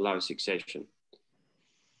canopy in low succession.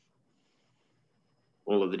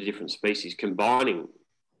 All of the different species combining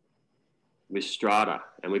with strata,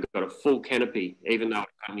 and we've got a full canopy, even though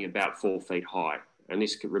it's only about 4 feet high. And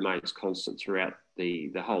this remains constant throughout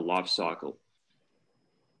the whole life cycle.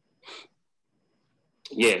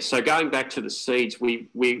 Yeah, so going back to the seeds,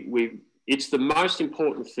 it's the most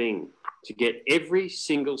important thing to get every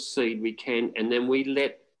single seed we can, and then we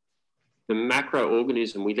let the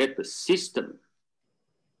macroorganism, we let the system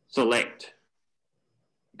select,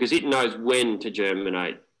 because it knows when to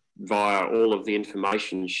germinate via all of the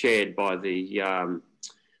information shared by the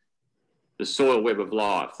soil web of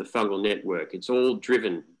life, the fungal network. It's all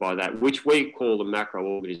driven by that, which we call the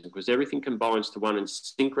macroorganism, because everything combines to one and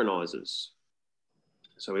synchronizes.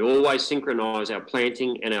 So we always synchronize our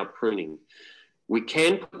planting and our pruning. We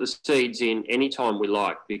can put the seeds in anytime we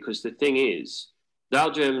like, because the thing is,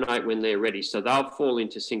 they'll germinate when they're ready. So they'll fall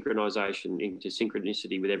into synchronization, into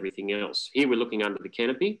synchronicity with everything else. Here we're looking under the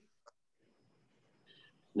canopy.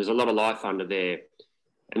 There's a lot of life under there.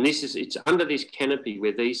 And it's under this canopy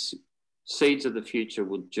where these seeds of the future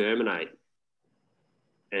will germinate.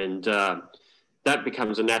 And that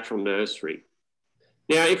becomes a natural nursery.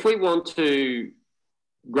 Now, if we want to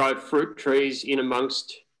grow fruit trees in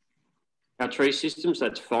amongst our tree systems,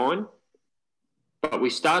 that's fine. But we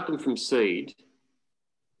start them from seed.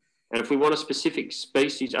 And if we want a specific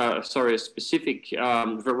species, a specific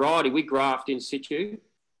variety, we graft in situ,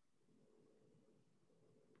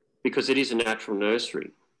 because it is a natural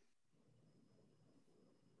nursery.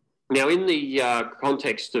 Now, in the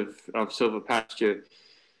context of silvopasture,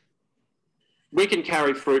 we can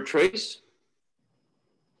carry fruit trees.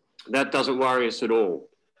 That doesn't worry us at all,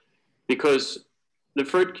 because the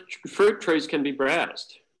fruit trees can be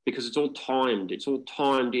browsed, because it's all timed. It's all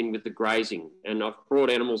timed in with the grazing. And I've brought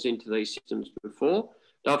animals into these systems before.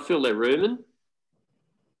 They'll fill their rumen,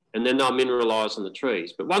 and then they'll mineralise on the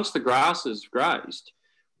trees. But once the grass is grazed,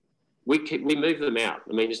 we move them out.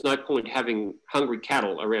 I mean, there's no point having hungry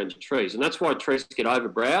cattle around your trees. And that's why trees get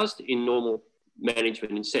over-browsed in normal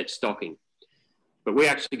management and set stocking. But we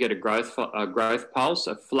actually get a growth pulse,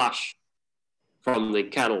 a flush from the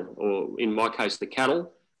cattle, or in my case, the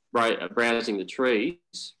cattle, browsing the trees.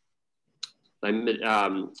 They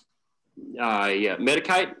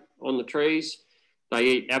medicate on the trees. They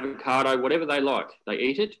eat avocado, whatever they like. They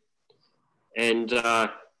eat it. And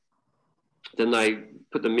then they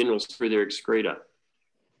put the minerals through their excreta.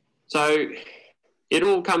 So it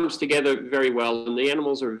all comes together very well, and the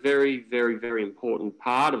animals are a very, very, very important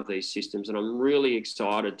part of these systems, and I'm really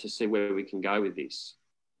excited to see where we can go with this.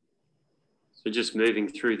 So just moving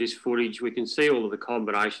through this footage, we can see all of the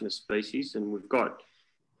combination of species, and we've got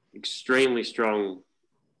extremely strong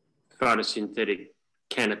photosynthetic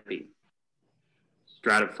canopy,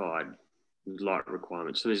 stratified with light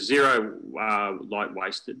requirements. So there's zero light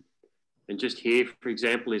wasted. And just here, for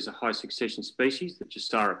example, is a high succession species, the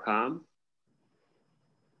Jussara palm.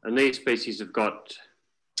 And these species have got,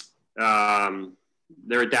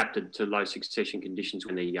 they're adapted to low succession conditions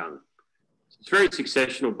when they're young. It's very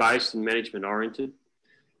successional based and management oriented.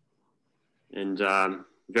 And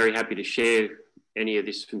very happy to share any of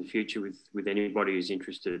this in the future with anybody who's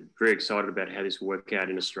interested. Very excited about how this will work out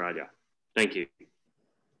in Australia. Thank you.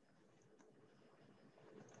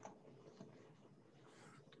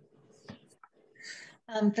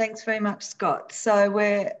 Thanks very much, Scott. So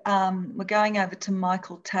we're going over to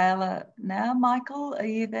Michael Taylor now. Michael, are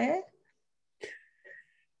you there?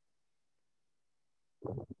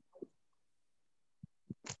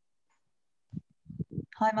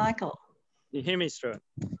 Hi, Michael. You hear me, Stuart?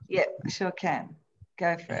 Yeah, sure can.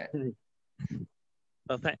 Go for it.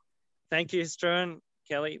 Well, thank you, Stuart,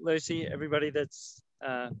 Kelly, Lucy, everybody that's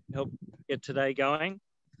helped get today going.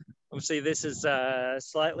 Obviously, this is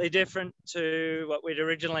slightly different to what we'd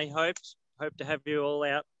originally hoped. Hope to have you all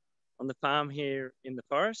out on the farm here in the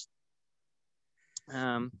forest.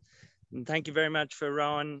 And thank you very much for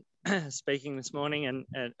Rowan speaking this morning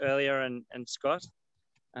and earlier, and Scott.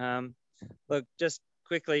 Look, just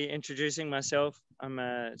quickly introducing myself. I'm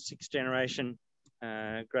a 6th generation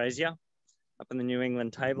grazier up in the New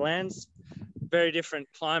England tablelands. Very different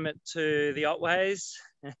climate to the Otways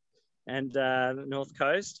and the North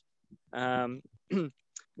Coast.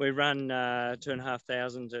 We run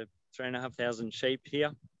 2,500 to 3,500 sheep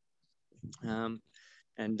here, and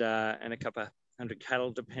a couple of hundred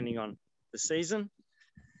cattle depending on the season.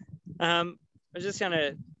 I'm just going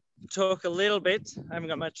to talk a little bit. I haven't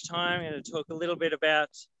got much time. I'm going to talk a little bit about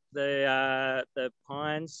the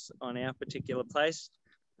pines on our particular place.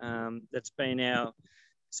 That's been our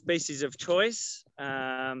species of choice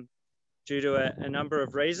due to a number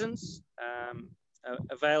of reasons.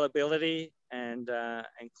 Availability and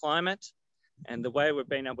climate, and the way we've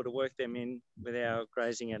been able to work them in with our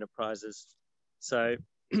grazing enterprises. So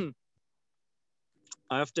I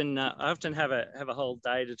often have a whole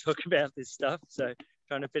day to talk about this stuff. So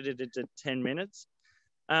trying to fit it into 10 minutes.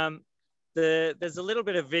 There's a little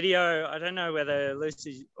bit of video. I don't know whether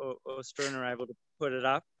Lucy or Struan are able to put it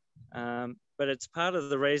up, but it's part of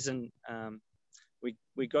the reason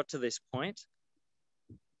we got to this point.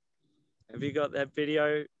 Have you got that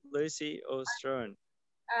video, Lucy or Struan?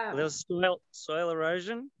 A little soil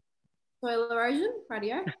erosion. Soil erosion,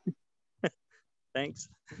 radio. Thanks.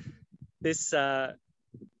 This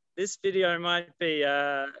video might be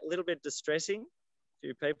a little bit distressing to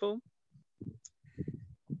you people.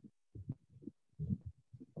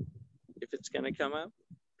 If it's going to come up.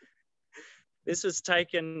 This was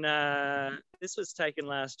taken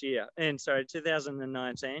last year, and sorry,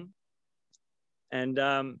 2019. And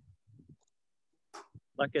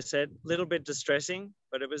like I said, a little bit distressing,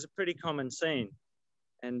 but it was a pretty common scene.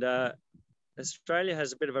 And Australia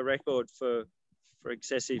has a bit of a record for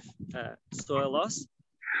excessive soil loss.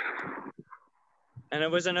 And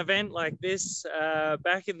it was an event like this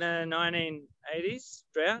back in the 1980s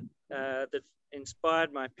drought that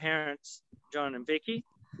inspired my parents, John and Vicky,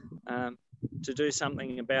 to do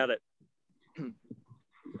something about it.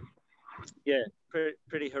 Yeah,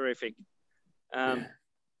 pretty horrific.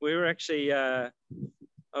 We were actually, I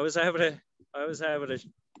was able to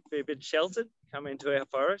be a bit sheltered, come into our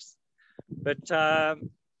forest, but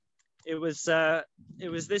it was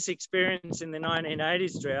this experience in the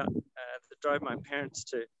 1980s drought that drove my parents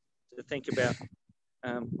to think about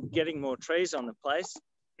getting more trees on the place.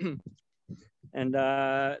 And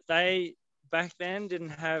they back then didn't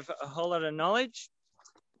have a whole lot of knowledge,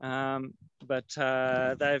 but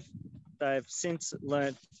they've since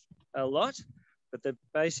learnt a lot. But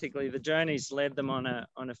basically the journeys led them on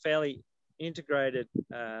a fairly integrated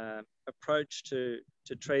approach to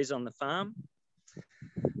trees on the farm.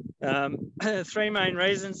 Three main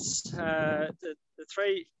reasons. The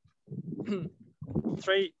three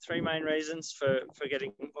main reasons for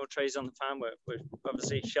getting more trees on the farm were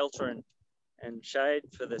obviously shelter and shade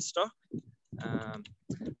for the stock.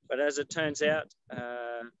 But as it turns out,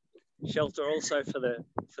 shelter also for the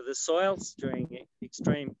soils during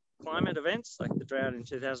extreme climate events like the drought in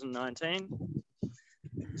 2019.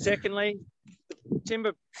 Secondly,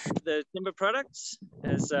 the timber products,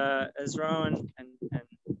 as Rowan and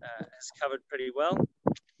has covered pretty well.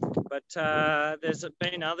 But there's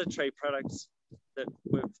been other tree products that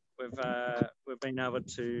we've been able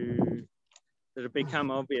to, that have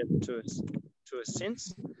become obvious to us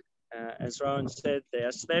since. As Rowan said, the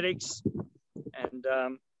aesthetics and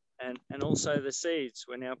also the seeds.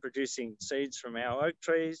 We're now producing seeds from our oak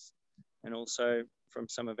trees and also from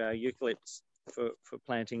some of our eucalypts for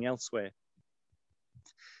planting elsewhere.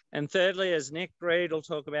 And thirdly, as Nick Reid will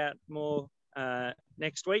talk about more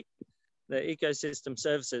next week, the ecosystem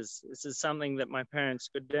services. This is something that my parents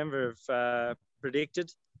could never have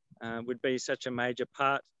predicted would be such a major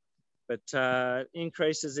part. But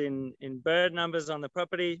increases in bird numbers on the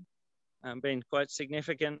property been quite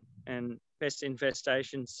significant, and pest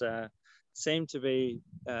infestations seem to be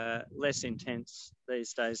less intense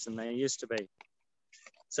these days than they used to be.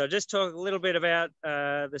 So just talk a little bit about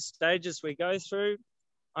the stages we go through.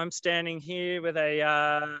 I'm standing here with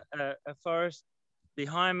a forest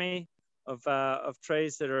behind me of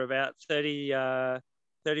trees that are about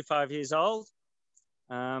 35 years old.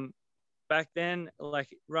 Back then,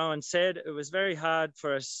 like Rowan said, it was very hard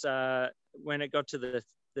for us when it got to the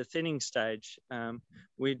thinning stage.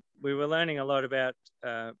 We were learning a lot about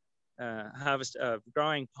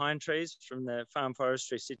growing pine trees from the farm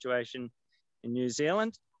forestry situation in New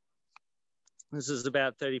Zealand. This is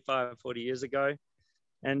about 35, 40 years ago.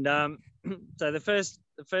 And so the first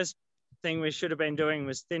thing we should have been doing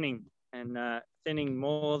was thinning, and thinning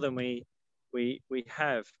more than we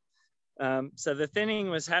have. So the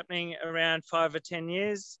thinning was happening around 5 or 10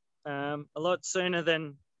 years, a lot sooner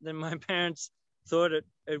than my parents thought it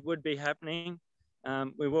would be happening.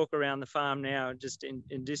 We walk around the farm now just in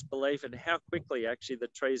disbelief at how quickly actually the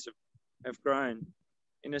trees have grown.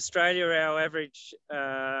 In Australia, our average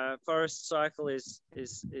forest cycle is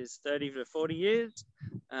 30 to 40 years.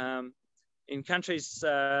 In countries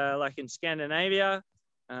like in Scandinavia,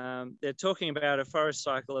 they're talking about a forest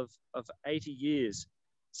cycle of 80 years.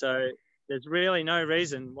 So there's really no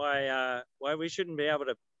reason why we shouldn't be able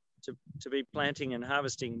to be planting and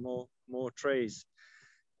harvesting more trees.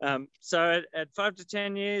 So at 5 to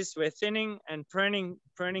 10 years, we're thinning and pruning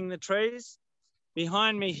the trees.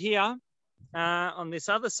 Behind me here, on this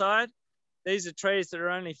other side, these are trees that are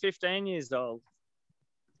only 15 years old.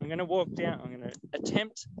 I'm going to walk down. I'm going to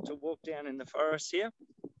attempt to walk down in the forest here.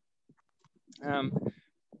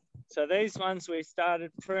 So these ones we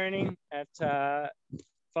started pruning at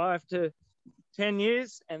 5 to 10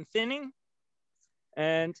 years and thinning,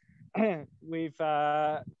 and we've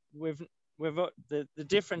the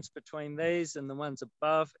difference between these and the ones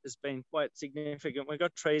above has been quite significant. We've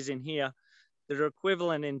got trees in here that are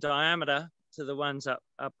equivalent in diameter to the ones up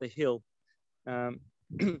the hill, and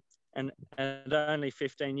only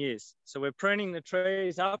 15 years. So we're pruning the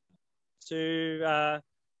trees up to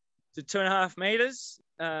 2.5 meters.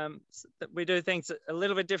 We do things a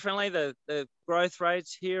little bit differently. The growth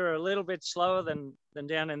rates here are a little bit slower than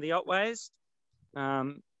down in the Otways,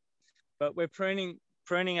 but we're pruning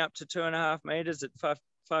up to 2.5 meters at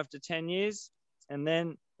 5 to 10 years, and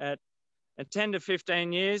then at 10 to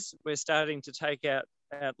 15 years, we're starting to take out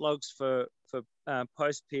logs for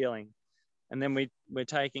post peeling, and then we're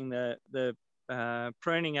taking the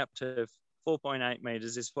pruning up to 4.8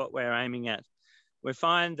 meters is what we're aiming at. We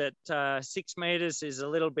find that 6 meters is a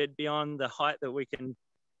little bit beyond the height that we can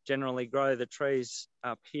generally grow the trees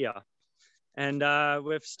up here. And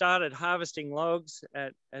we've started harvesting logs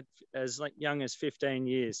at as young as 15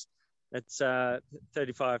 years. That's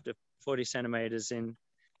 35 to 40 centimeters in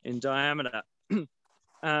diameter.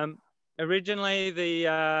 Originally,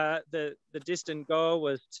 the distant goal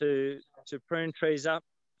was to prune trees up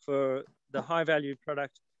for the high value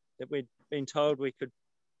product that we'd been told we could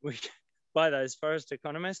by those forest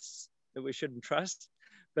economists that we shouldn't trust,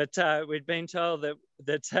 but we'd been told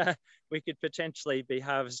that we could potentially be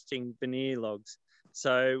harvesting veneer logs.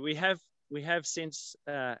 So we have since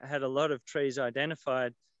had a lot of trees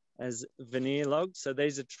identified as veneer logs. So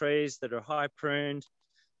these are trees that are high pruned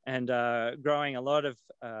and growing a lot of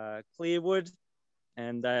clearwood,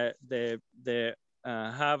 and they're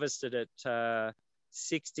harvested at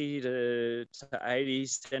 60 to 80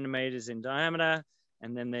 centimeters in diameter,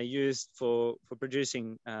 and then they're used for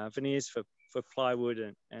producing veneers for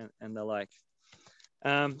plywood and the like.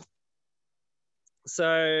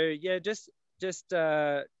 So yeah, just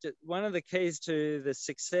one of the keys to the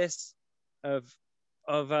success of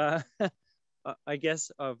I guess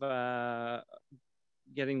of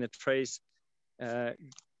getting the trees,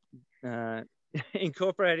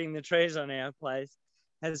 incorporating the trees on our place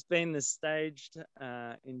has been the staged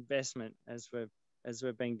investment as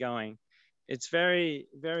we've been going. It's very,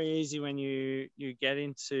 very easy when you get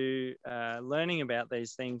into learning about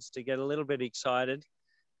these things to get a little bit excited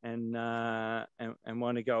and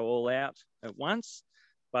want to go all out at once.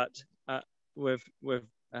 But we've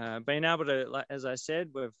been able to, as I said,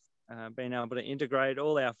 we've been able to integrate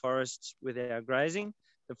all our forests with our grazing.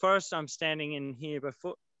 The forest I'm standing in here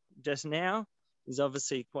just now is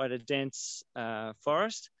obviously quite a dense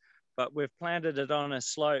forest, but we've planted it on a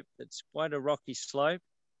slope that's quite a rocky slope.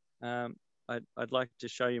 I'd like to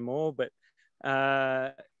show you more, but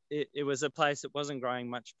it was a place that wasn't growing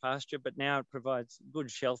much pasture, but now it provides good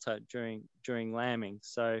shelter during lambing.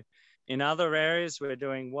 So in other areas, we're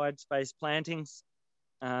doing wide space plantings,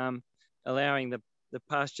 allowing the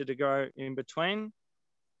pasture to grow in between.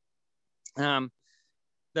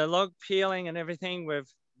 The log peeling and everything, we've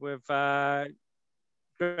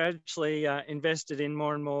gradually invested in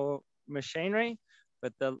more and more machinery,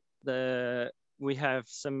 but we have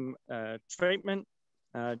some treatment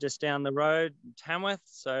just down the road, Tamworth.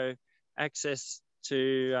 So access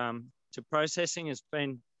to processing has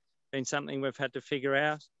been something we've had to figure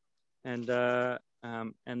out, and the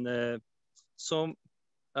saw.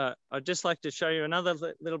 I'd just like to show you another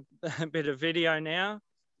little bit of video now.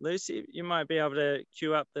 Lucy, you might be able to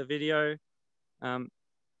cue up the video,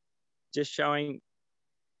 just showing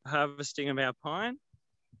harvesting of our pine.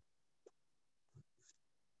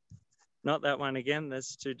 Not that one again,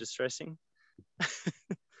 that's too distressing.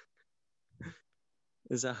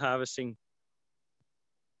 There's a harvesting.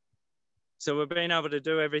 So we've been able to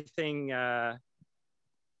do everything.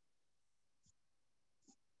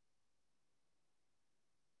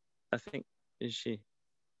 I think, is she?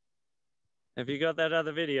 Have you got that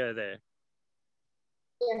other video there?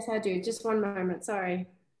 Yes, I do. Just one moment, sorry.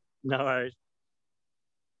 No worries.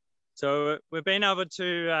 So we've been able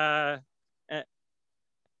to,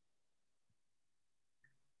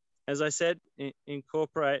 as I said,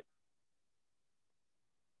 incorporate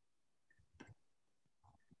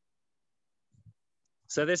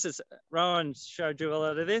so this is, Rowan showed you a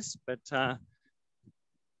lot of this, but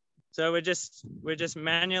so we're just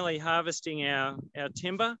manually harvesting our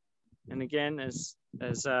timber, and again, as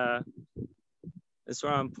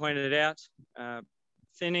Rowan pointed out,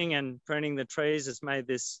 thinning and pruning the trees has made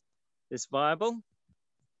this viable.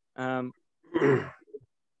 And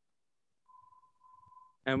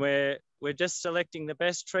we're just selecting the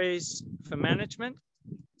best trees for management.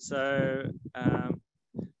 So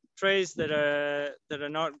trees that are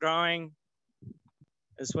not growing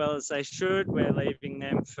as well as they should, we're leaving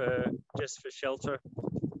them just for shelter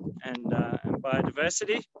and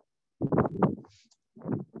biodiversity.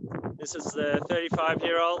 This is the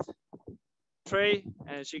 35-year-old tree.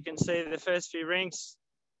 As you can see, the first few rings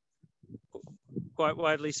quite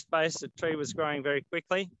widely spaced. The tree was growing very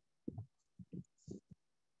quickly.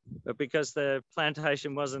 But because the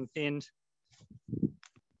plantation wasn't thinned,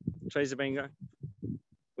 trees have been growing.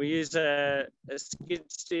 We use a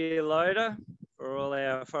skid steer loader for all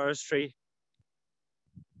our forestry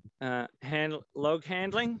log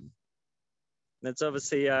handling. That's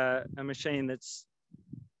obviously a machine that's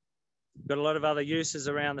got a lot of other uses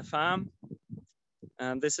around the farm.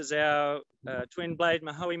 This is our twin blade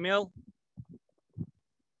Mahoe mill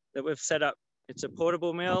that we've set up. It's a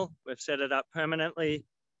portable mill. We've set it up permanently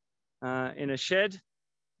in a shed.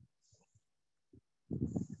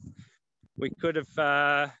 We could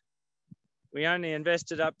have, we only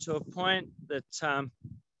invested up to a point that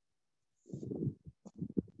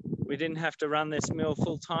we didn't have to run this mill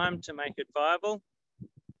full time to make it viable.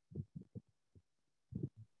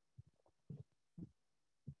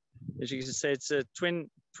 As you can see, it's a twin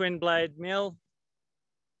blade mill.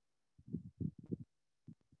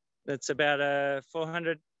 That's about a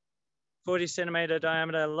 440 centimetre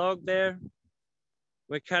diameter log there.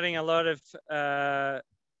 We're cutting a lot of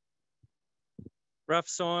rough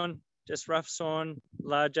sawn, just rough sawn,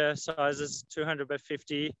 larger sizes, 200 by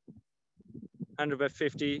 50, 100 by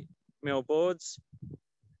 50 mil boards.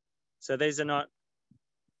 So these are not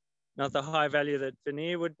the high value that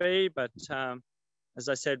veneer would be, but as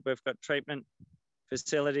I said, we've got treatment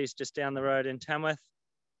facilities just down the road in Tamworth,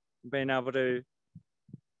 being able to.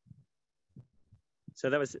 So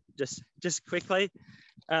that was just quickly.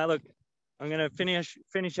 Look, I'm going to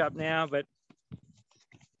finish up now, but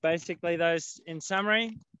basically those, in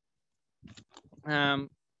summary,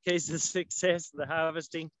 keys to success, the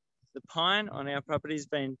harvesting, the pine on our property has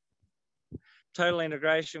been total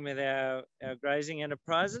integration with our grazing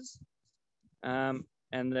enterprises, and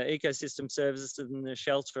the ecosystem services and the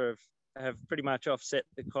shelter have pretty much offset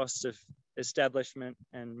the cost of establishment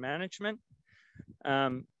and management.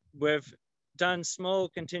 We've done small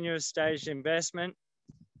continuous staged investment,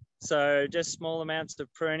 so just small amounts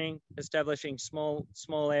of pruning, establishing small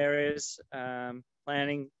areas,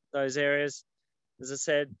 planting those areas. As I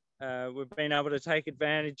said, we've been able to take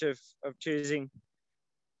advantage of choosing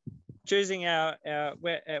where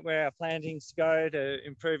our plantings go to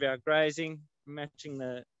improve our grazing, matching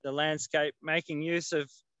the landscape, making use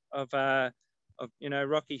of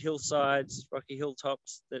rocky hillsides, rocky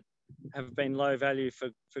hilltops that have been low value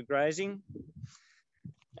for grazing,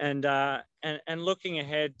 and looking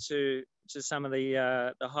ahead to some of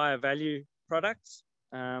the higher value products.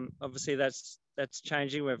 Obviously that's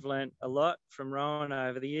changing. We've learned a lot from Rowan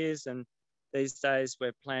over the years, and these days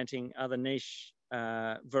we're planting other niche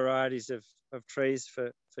varieties of trees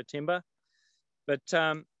for timber. But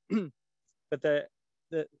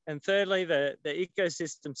thirdly, the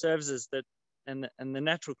ecosystem services and the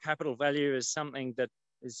natural capital value is something that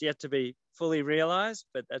is yet to be fully realised,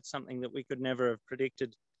 but that's something that we could never have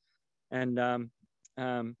predicted. And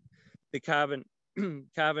the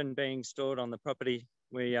carbon being stored on the property,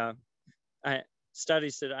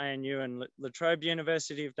 studies that ANU and La Trobe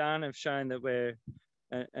University have done have shown that we're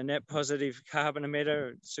a net positive carbon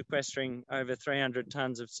emitter, sequestering over 300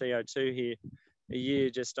 tonnes of CO2 here a year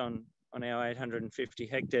just on our 850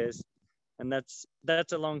 hectares. And that's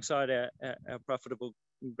alongside our profitable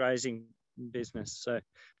grazing business. So,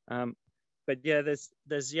 but yeah,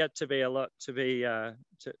 there's yet to be a lot to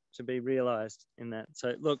be realised in that.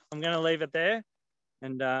 So look, I'm going to leave it there,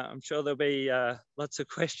 and I'm sure there'll be lots of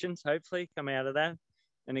questions hopefully come out of that.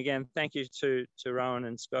 And again, thank you to Rowan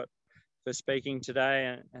and Scott for speaking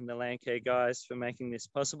today, and the Landcare guys for making this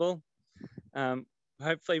possible.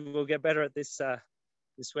 Hopefully we'll get better at this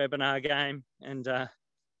webinar game, and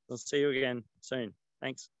we'll see you again soon.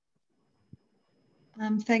 Thanks.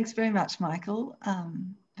 Thanks very much, Michael.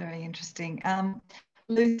 Very interesting.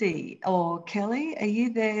 Lucy or Kelly, are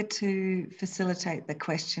you there to facilitate the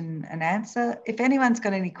question and answer? If anyone's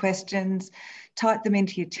got any questions, type them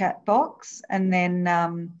into your chat box, and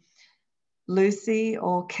then Lucy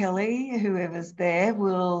or Kelly, whoever's there,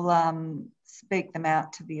 will speak them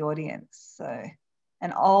out to the audience. So,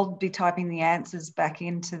 and I'll be typing the answers back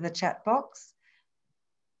into the chat box.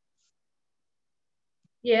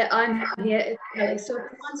 Yeah, I'm here. Okay, so if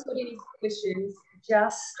anyone's got any questions,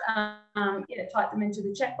 just type them into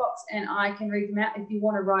the chat box, and I can read them out if you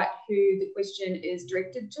want to write who the question is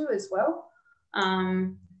directed to as well.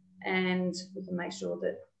 And we can make sure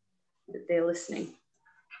that they're listening.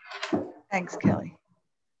 Thanks, Kelly.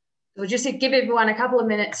 We'll just give everyone a couple of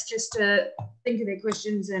minutes just to think of their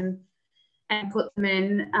questions and put them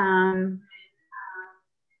in.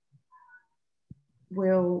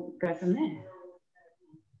 We'll go from there.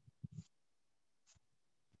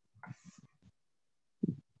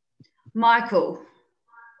 Michael,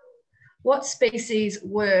 What species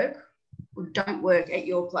work or don't work at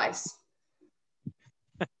your place?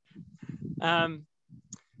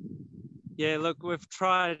 Yeah, look, we've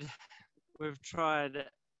tried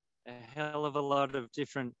a hell of a lot of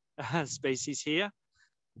different species here.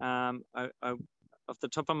 Off the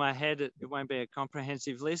top of my head, it won't be a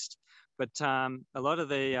comprehensive list, but a lot of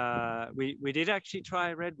the, we did actually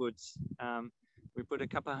try redwoods. We put a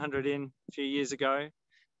couple of hundred in a few years ago,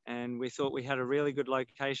 and we thought we had a really good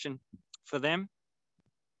location for them.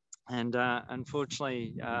 And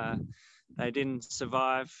unfortunately, they didn't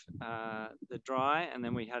survive the dry, and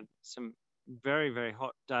then we had some very, very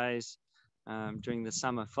hot days during the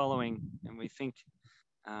summer following, and we think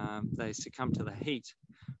they succumbed to the heat.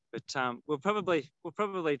 But we'll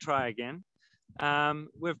probably try again.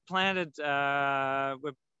 We've planted.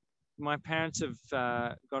 My parents have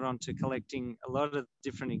got onto collecting a lot of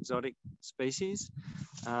different exotic species.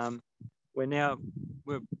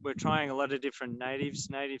 We're trying a lot of different natives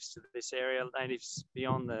to this area, natives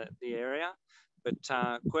beyond the area. But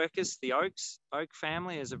Quercus, the oak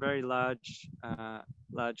family, is a very large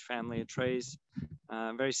family of trees,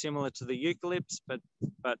 very similar to the eucalypts, but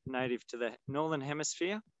native to the northern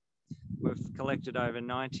hemisphere. We've collected over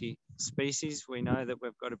 90 species. We know that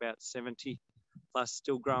we've got about 70 plus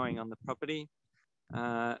still growing on the property.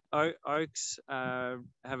 Oaks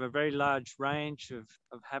have a very large range of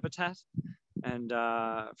habitat, and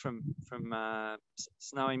from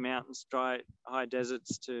snowy mountains, dry high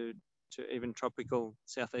deserts to even tropical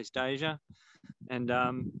Southeast Asia. And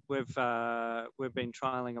we've been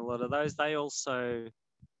trialing a lot of those. They also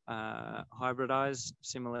hybridize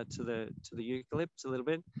similar to the eucalypts a little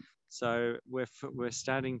bit. So we're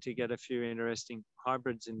starting to get a few interesting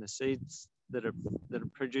hybrids in the seeds that are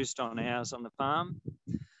produced on ours on the farm.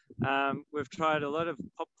 We've tried a lot of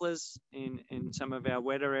poplars in some of our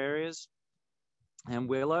wetter areas and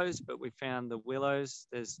willows, but we found the willows,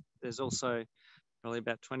 there's also probably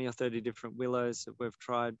about 20 or 30 different willows that we've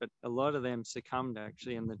tried, but a lot of them succumbed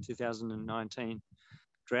actually in the 2019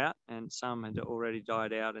 drought, and some had already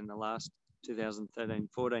died out in the last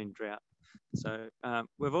 2013-14 drought. So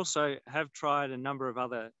we've also have tried a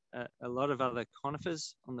lot of other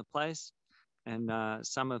conifers on the place, and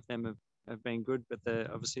some of them have been good,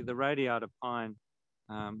 but obviously the radiata pine,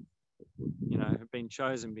 have been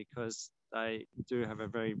chosen because they do have a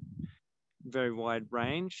very, very wide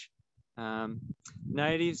range.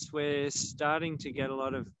 Natives, we're starting to get a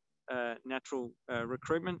lot of natural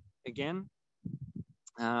recruitment again,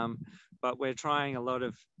 but we're trying a lot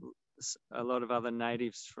of other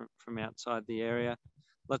natives from outside the area.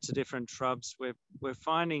 Lots of different shrubs. We're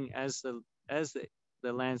finding as the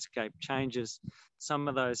landscape changes, some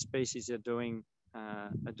of those species are doing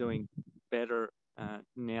better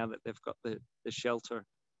now that they've got the shelter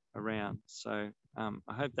around. So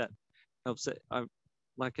I hope that helps.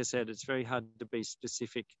 Like I said, it's very hard to be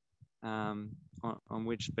specific on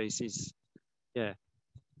which species. Yeah.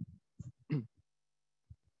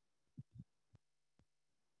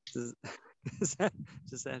 Does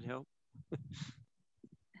that help?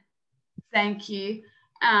 Thank you.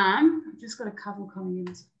 I've just got a couple coming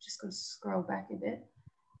in. Just got to scroll back a bit.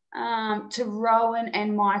 To Rowan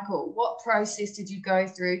and Michael, what process did you go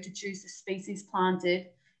through to choose the species planted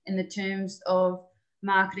in the terms of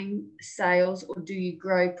marketing, sales, or do you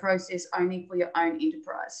grow process only for your own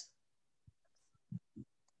enterprise?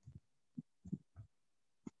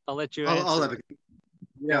 I'll let you answer. I'll have a go.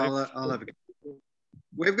 Yeah, I'll have a go.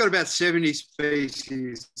 We've got about 70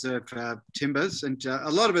 species of timbers, and a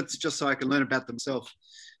lot of it's just so I can learn about them myself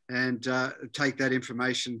and take that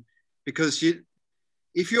information, because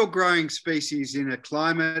if you're growing species in a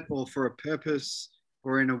climate or for a purpose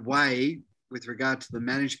or in a way with regard to the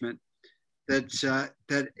management that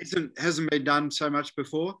hasn't been done so much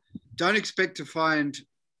before, don't expect to find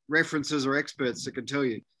references or experts that can tell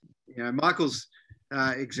you. You know, Michael's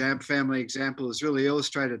family example has really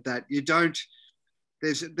illustrated that.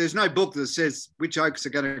 There's no book that says which oaks are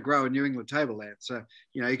going to grow in New England tableland. So,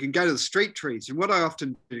 you can go to the street trees. And what I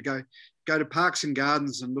often do, go to parks and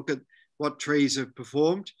gardens and look at what trees have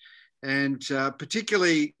performed. And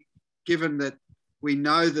particularly given that we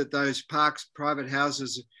know that those parks, private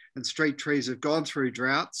houses and street trees have gone through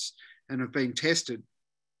droughts and have been tested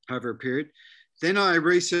over a period, then I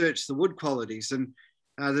research the wood qualities. And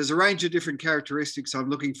there's a range of different characteristics I'm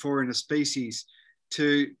looking for in a species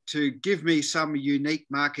to give me some unique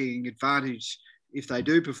marketing advantage if they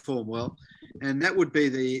do perform well. And that would be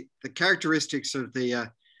the characteristics of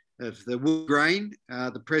the wood grain,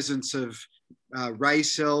 the presence of ray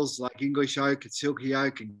cells like English oak and silky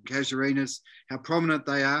oak and casuarinas, how prominent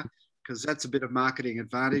they are, because that's a bit of marketing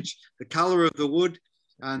advantage. The colour of the wood,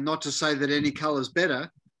 Not to say that any colour is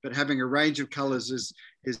better, but having a range of colours is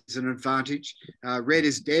an advantage. Red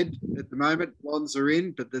is dead at the moment. Blondes are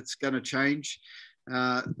in, but that's going to change.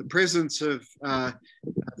 The presence of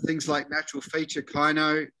things like natural feature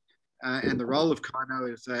Kino and the role of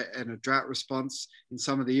Kino and a drought response in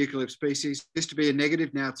some of the eucalypt species used to be a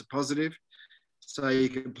negative, now it's a positive. So you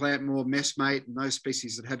can plant more messmate and those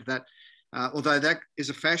species that have that, although that is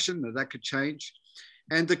a fashion, that could change.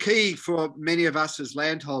 And the key for many of us as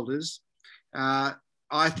landholders,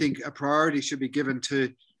 I think a priority should be given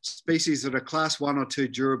to species that are class 1 or 2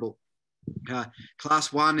 durable.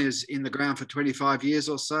 Class 1 is in the ground for 25 years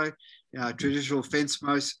or so, traditional fence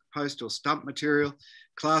post or stump material.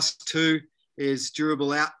 Class 2 is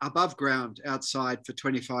durable out above ground outside for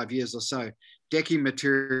 25 years or so. Decking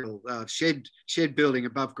material, shed building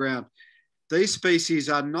above ground. These species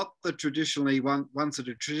are not the ones that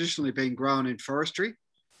are traditionally being grown in forestry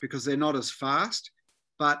because they're not as fast.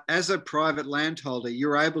 But as a private landholder,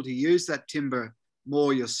 you're able to use that timber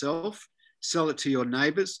more yourself, sell it to your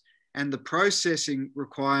neighbours, and the processing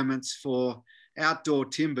requirements for outdoor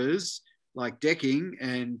timbers like decking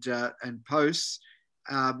and posts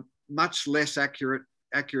much less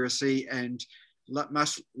accuracy and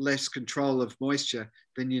much less control of moisture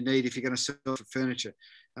than you need if you're going to sell for furniture.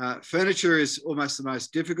 Furniture is almost the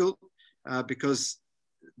most difficult because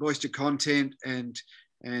moisture content and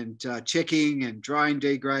checking and drying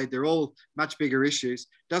degrade, they're all much bigger issues.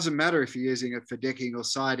 Doesn't matter if you're using it for decking or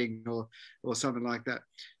siding or something like that.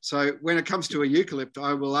 So when it comes to a eucalypt,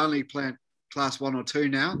 I will only plant class 1 or 2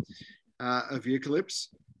 now of eucalypts.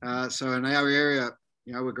 So in our area,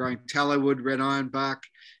 we're growing tallowood, red ironbark,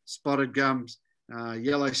 spotted gums,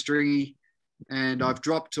 yellow stringy, and I've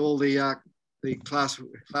dropped all the class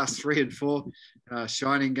 3 and 4,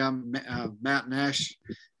 shining gum, mountain ash,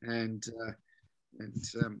 and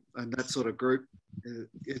that sort of group.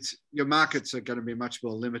 Your markets are going to be much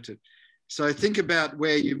more limited. So think about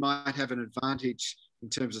where you might have an advantage in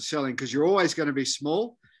terms of selling, because you're always going to be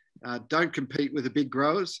small. Don't compete with the big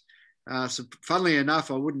growers. So funnily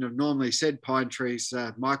enough, I wouldn't have normally said pine trees,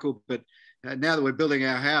 Michael, but now that we're building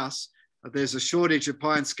our house, there's a shortage of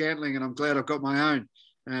pine scantling, and I'm glad I've got my own.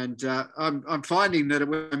 And I'm finding that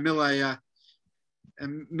when I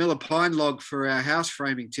mill a pine log for our house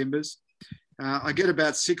framing timbers, I get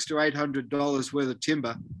about $600 to $800 worth of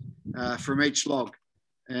timber from each log.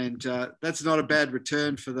 And that's not a bad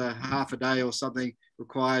return for the half a day or something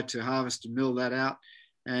required to harvest and mill that out.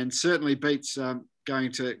 And certainly beats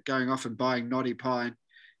going off and buying knotty pine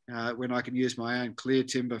when I can use my own clear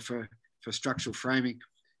timber for structural framing.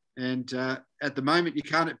 And at the moment, you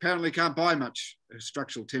apparently can't buy much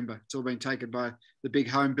structural timber. It's all been taken by the big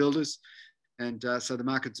home builders. And so the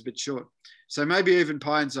market's a bit short. So maybe even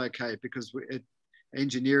pine's okay because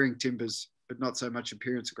engineering timbers, but not so much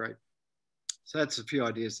appearance grade. So that's a few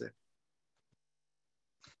ideas there.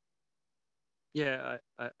 Yeah,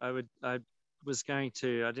 I was going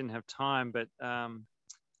to, I didn't have time, but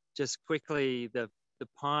just quickly, the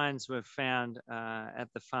pines were found at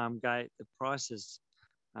the farm gate. The prices,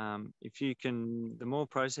 the more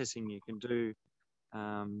processing you can do,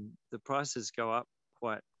 the prices go up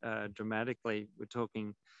quite dramatically. We're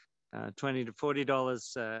talking $20 to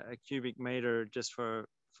 $40 a cubic meter just for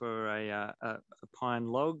a pine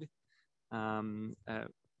log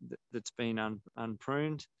that's been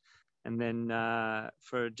unpruned, and then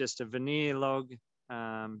for just a veneer log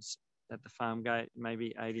at the farm gate,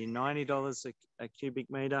 maybe $80, $90 a cubic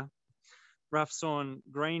meter. Rough sawn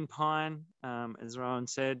green pine, as Rowan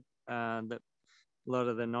said, that a lot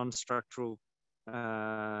of the non-structural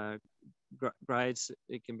grades,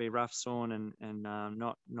 it can be rough sawn and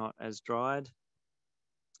not as dried,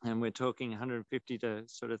 and we're talking $150 to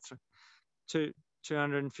sort of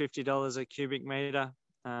 $250 a cubic meter.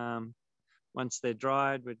 Once they're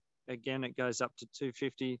dried, again it goes up to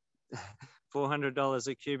 $250, $400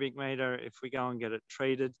 a cubic meter if we go and get it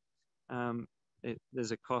treated.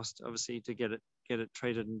 There's a cost obviously to get it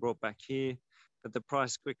treated and brought back here, but the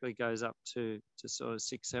price quickly goes up to sort of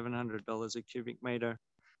 $600-700 a cubic meter.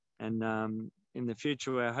 And in the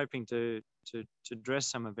future, we're hoping to dress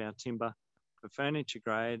some of our timber for furniture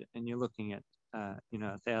grade, and you're looking at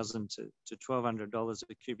 $1,000 to $1,200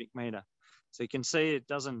 a cubic meter. So you can see it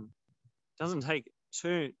doesn't take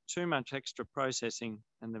too much extra processing,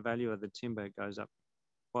 and the value of the timber goes up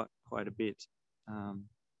quite a bit.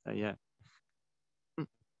 So yeah.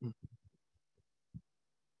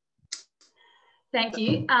 Thank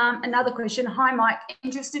you. Another question. Hi, Mike.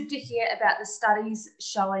 Interested to hear about the studies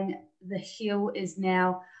showing the hill is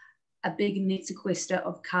now a big net sequester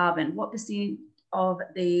of carbon. What percent of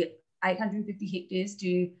the 850 hectares do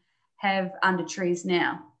you have under trees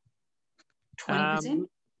now? 20%?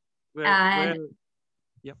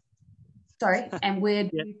 Yep. Sorry, and where do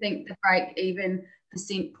Yep. you think the break-even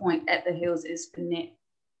percent point at the hills is for net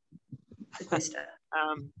sequester?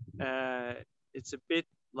 It's a bit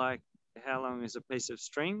like how long is a piece of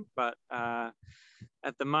string, but at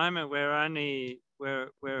the moment we're only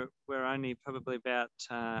probably about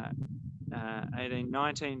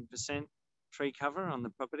 18-19% tree cover on the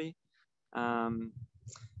property.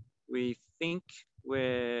 We think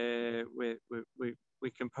we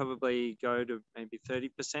can probably go to maybe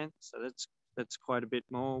 30%, so that's quite a bit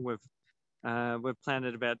more. We've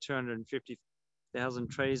planted about 250,000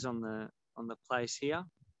 trees on the place here.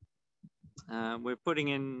 We're putting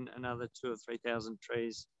in another 2,000 or 3,000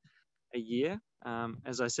 trees a year.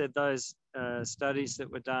 As I said, those studies that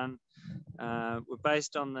were done were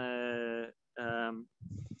based on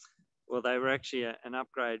well, they were actually an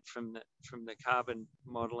upgrade from the carbon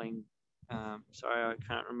modelling. Sorry, I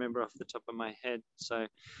can't remember off the top of my head. So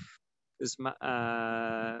there's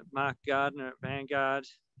Mark Gardner at Vanguard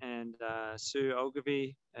and Sue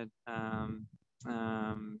Ogilvie at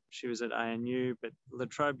she was at ANU, but La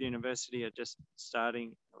Trobe University are just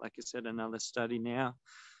starting, like I said, another study now,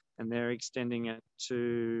 and they're extending it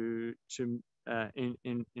to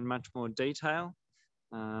in much more detail.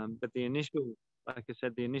 But the initial, like I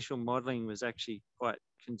said, the initial modelling was actually quite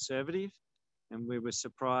conservative, and we were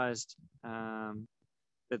surprised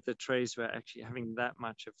that the trees were actually having that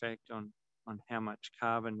much effect on how much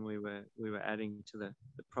carbon we were adding to the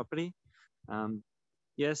property.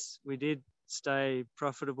 Yes, we did stay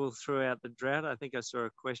profitable throughout the drought. I think I saw a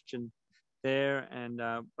question there, and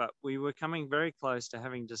but we were coming very close to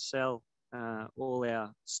having to sell all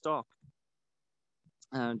our stock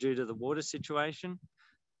due to the water situation.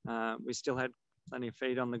 We still had plenty of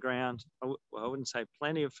feed on the ground. Well, I wouldn't say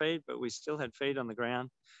plenty of feed, but we still had feed on the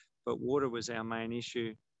ground, but water was our main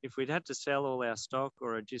issue. If we'd had to sell all our stock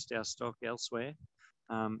or adjust our stock elsewhere,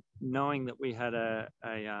 knowing that we had a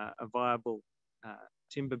viable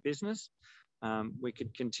timber business, we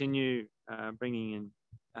could continue bringing in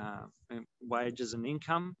wages and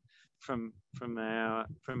income from our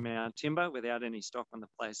timber without any stock on the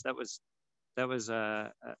place. That was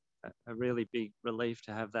a really big relief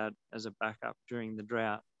to have that as a backup during the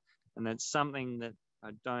drought, and that's something that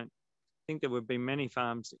I don't think there would be many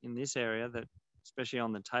farms in this area that, especially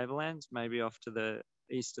on the tablelands, maybe off to the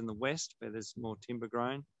east and the west where there's more timber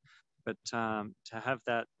grown, but to have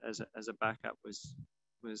that as a backup was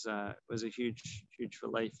a huge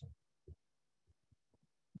relief.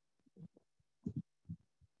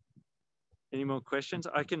 Any more questions?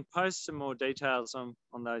 I can post some more details on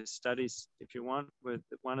those studies if you want.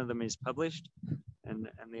 One of them is published, and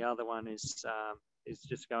the other one is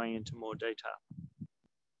just going into more detail.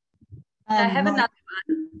 I have another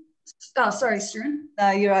one. Oh, sorry, Stuart.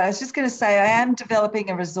 No, you're right. I was just going to say I am developing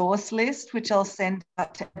a resource list, which I'll send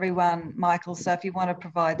out to everyone, Michael. So if you want to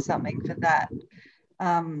provide something for that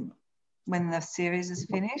when the series is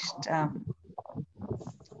finished.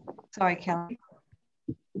 Sorry, Kelly.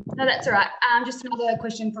 No, that's all right. Just another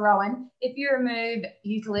question for Rowan. If you remove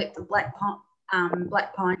eucalypt, black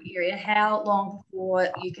pine area, how long before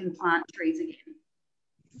you can plant trees again?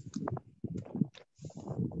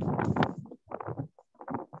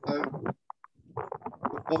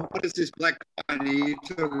 What is this black pine? Are you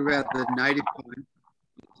talking about the native pine?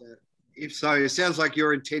 If so, it sounds like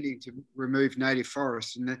you're intending to remove native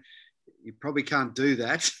forests, and you probably can't do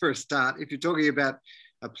that for a start. If you're talking about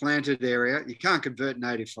a planted area, you can't convert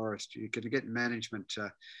native forest. You can get management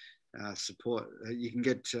support. You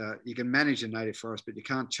can manage a native forest, but you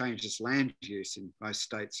can't change its land use in most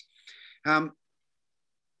states.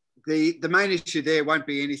 The main issue there won't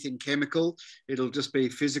be anything chemical. It'll just be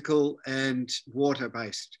physical and water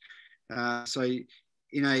based. So you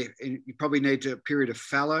probably need a period of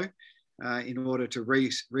fallow in order to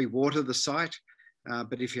re-water the site.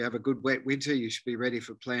 But if you have a good wet winter, you should be ready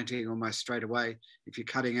for planting almost straight away. If you're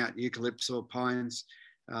cutting out eucalypts or pines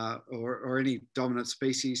or any dominant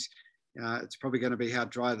species, it's probably going to be how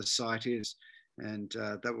dry the site is, and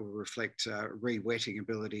that will reflect re-wetting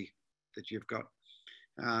ability that you've got.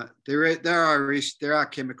 There are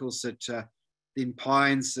chemicals that in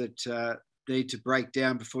pines that need to break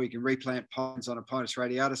down before you can replant pines on a Pinus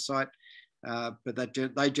radiata site, but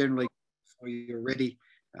they generally, before you're ready,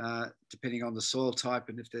 depending on the soil type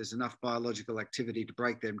and if there's enough biological activity to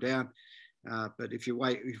break them down. But if you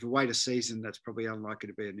wait a season, that's probably unlikely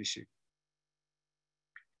to be an issue.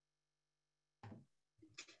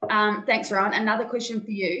 Thanks, Rowan. Another question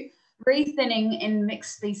for you. Re-thinning in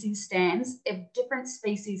mixed species stands, if different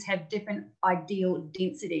species have different ideal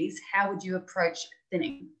densities, how would you approach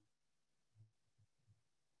thinning?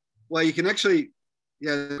 Well, you can actually,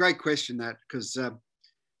 yeah, great question that, because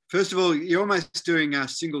first of all, you're almost doing a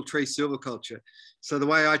single tree silviculture. So the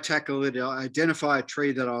way I tackle it, I identify a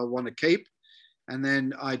tree that I want to keep, and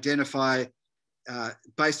then identify,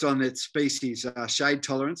 based on its species, shade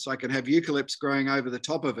tolerance. I can have eucalypts growing over the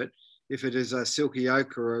top of it if it is a silky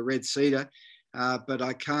oak or a red cedar, but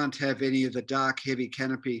I can't have any of the dark, heavy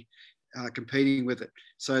canopy competing with it.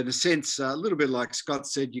 So in a sense, a little bit like Scott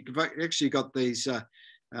said, you've actually got these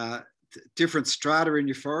different strata in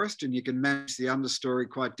your forest, and you can manage the understory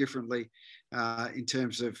quite differently in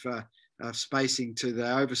terms of spacing to the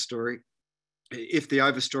overstory. If the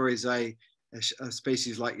overstory is a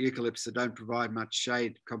species like eucalypts that don't provide much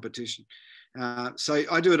shade competition. So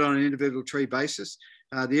I do it on an individual tree basis.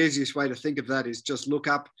 The easiest way to think of that is just look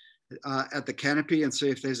up at the canopy and see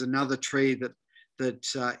if there's another tree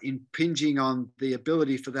that's impinging on the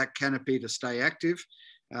ability for that canopy to stay active.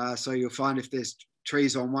 So you'll find if there's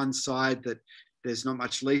trees on one side that there's not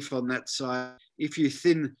much leaf on that side. If you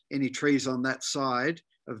thin any trees on that side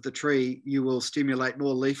of the tree, you will stimulate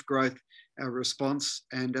more leaf growth response,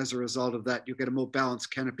 and as a result of that, you'll get a more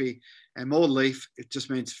balanced canopy and more leaf. It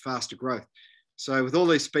just means faster growth. So with all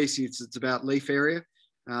these species, it's about leaf area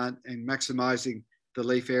and maximizing the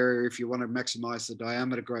leaf area if you want to maximize the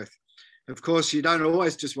diameter growth. Of course, you don't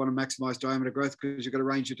always just want to maximize diameter growth because you've got a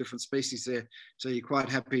range of different species there. So you're quite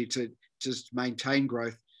happy to just maintain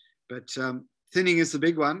growth. But thinning is the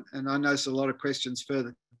big one. And I notice a lot of questions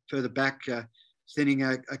further back, thinning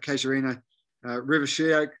a casuarina river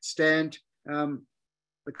she oak stand.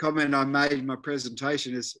 The comment I made in my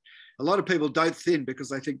presentation is a lot of people don't thin because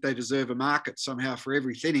they think they deserve a market somehow for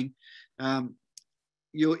every thinning.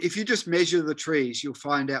 If you just measure the trees, you'll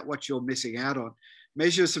find out what you're missing out on.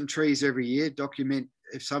 Measure some trees every year, document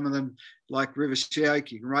if some of them, like river she oak,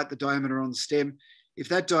 you can write the diameter on the stem. If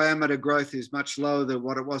that diameter growth is much lower than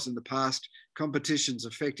what it was in the past, competition's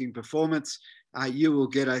affecting performance, you will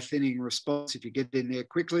get a thinning response if you get in there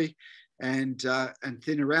quickly and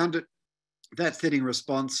thin around it. That thinning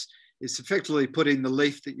response is effectively putting the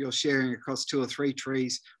leaf that you're sharing across 2 or 3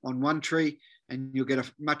 trees on one tree, and you'll get a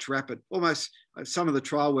much rapid, almost some of the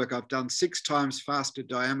trial work I've done, 6 times faster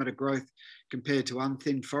diameter growth compared to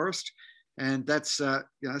unthinned forest. And that's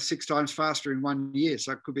 6 times faster in 1 year.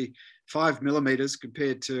 So it could be 5 millimeters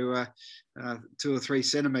compared to 2 or 3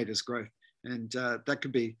 centimeters growth. And that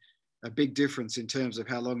could be a big difference in terms of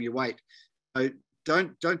how long you wait. So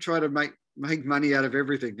don't try to make money out of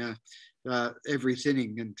everything, every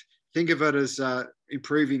thinning, and think of it as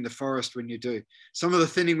improving the forest when you do. Some of the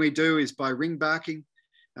thinning we do is by ring barking.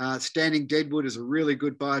 Standing deadwood is a really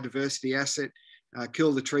good biodiversity asset.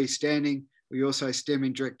 Kill the tree standing. We also stem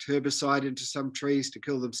inject herbicide into some trees to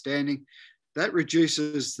kill them standing. That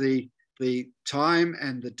reduces the time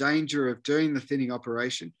and the danger of doing the thinning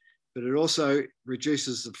operation, but it also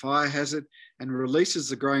reduces the fire hazard and releases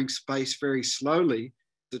the growing space very slowly.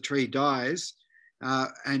 The tree dies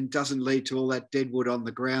and doesn't lead to all that deadwood on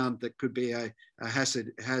the ground that could be a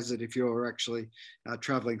hazard if you're actually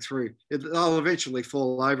traveling through. They'll eventually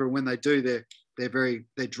fall over, and when they do, they're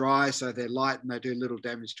dry, so they're light, and they do little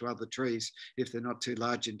damage to other trees if they're not too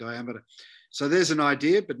large in diameter. So there's an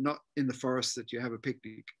idea, but not in the forest that you have a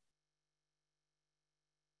picnic.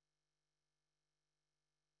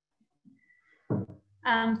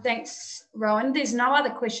 Thanks, Rowan. There's no other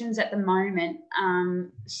questions at the moment.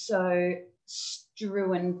 So,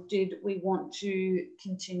 Struan, did we want to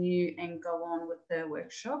continue and go on with the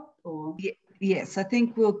workshop? Or Yes, I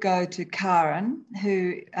think we'll go to Karen,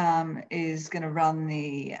 who is going to run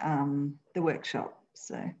the workshop.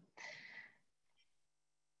 So,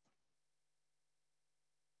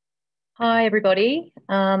 hi everybody.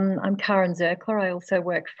 I'm Karen Zerkler. I also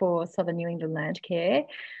work for Southern New England Landcare.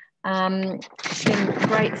 It's been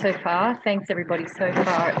great so far. Thanks everybody so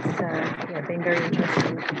far. It's been very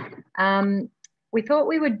interesting. We thought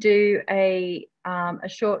we would do a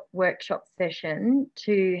short workshop session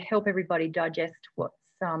to help everybody digest what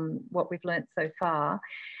we've learnt so far.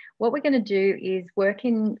 What we're going to do is work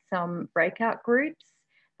in some breakout groups.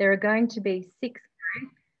 There are going to be 6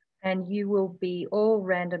 groups, and you will be all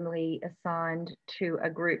randomly assigned to a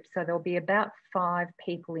group. So there'll be about 5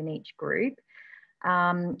 people in each group.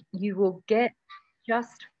 You will get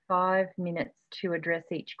just 5 minutes to address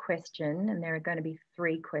each question, and there are going to be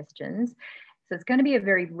 3 questions. So it's going to be a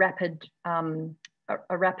very rapid,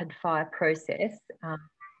 rapid fire process,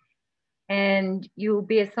 and you'll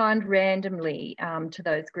be assigned randomly to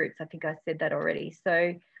those groups. I think I said that already.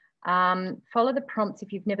 So follow the prompts.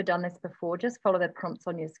 If you've never done this before, just follow the prompts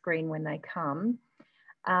on your screen when they come.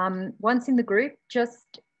 Once in the group,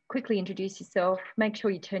 just quickly introduce yourself. Make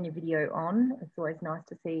sure you turn your video on. It's always nice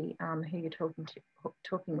to see who you're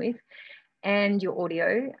talking with, and your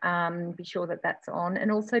audio. Be sure that that's on,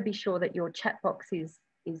 and also be sure that your chat box is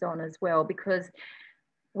on as well, because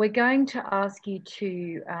we're going to ask you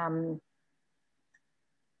to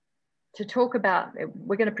talk about.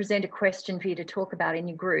 We're going to present a question for you to talk about in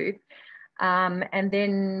your group. And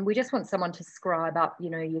then we just want someone to scribe up, you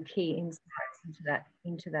know, your key insights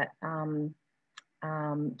into that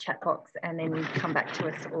chat box, and then come back to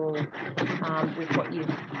us all with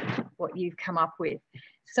what you've come up with.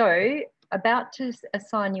 So, about to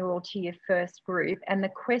assign you all to your first group, and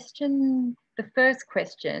the first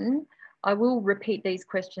question, I will repeat these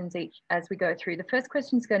questions each as we go through. The first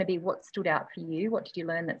question is going to be, what stood out for you? What did you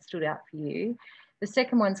learn that stood out for you? The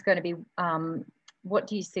second one's going to be, what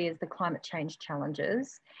do you see as the climate change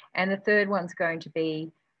challenges? And the third one's going to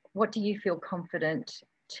be, what do you feel confident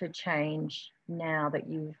to change now that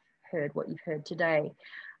you've heard what you've heard today?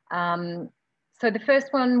 So the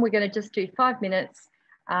first one, we're going to just do 5 minutes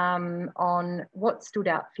on what stood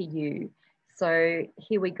out for you. So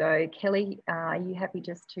here we go. Kelly, are you happy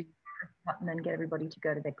just to press the button and get everybody to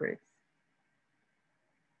go to their groups?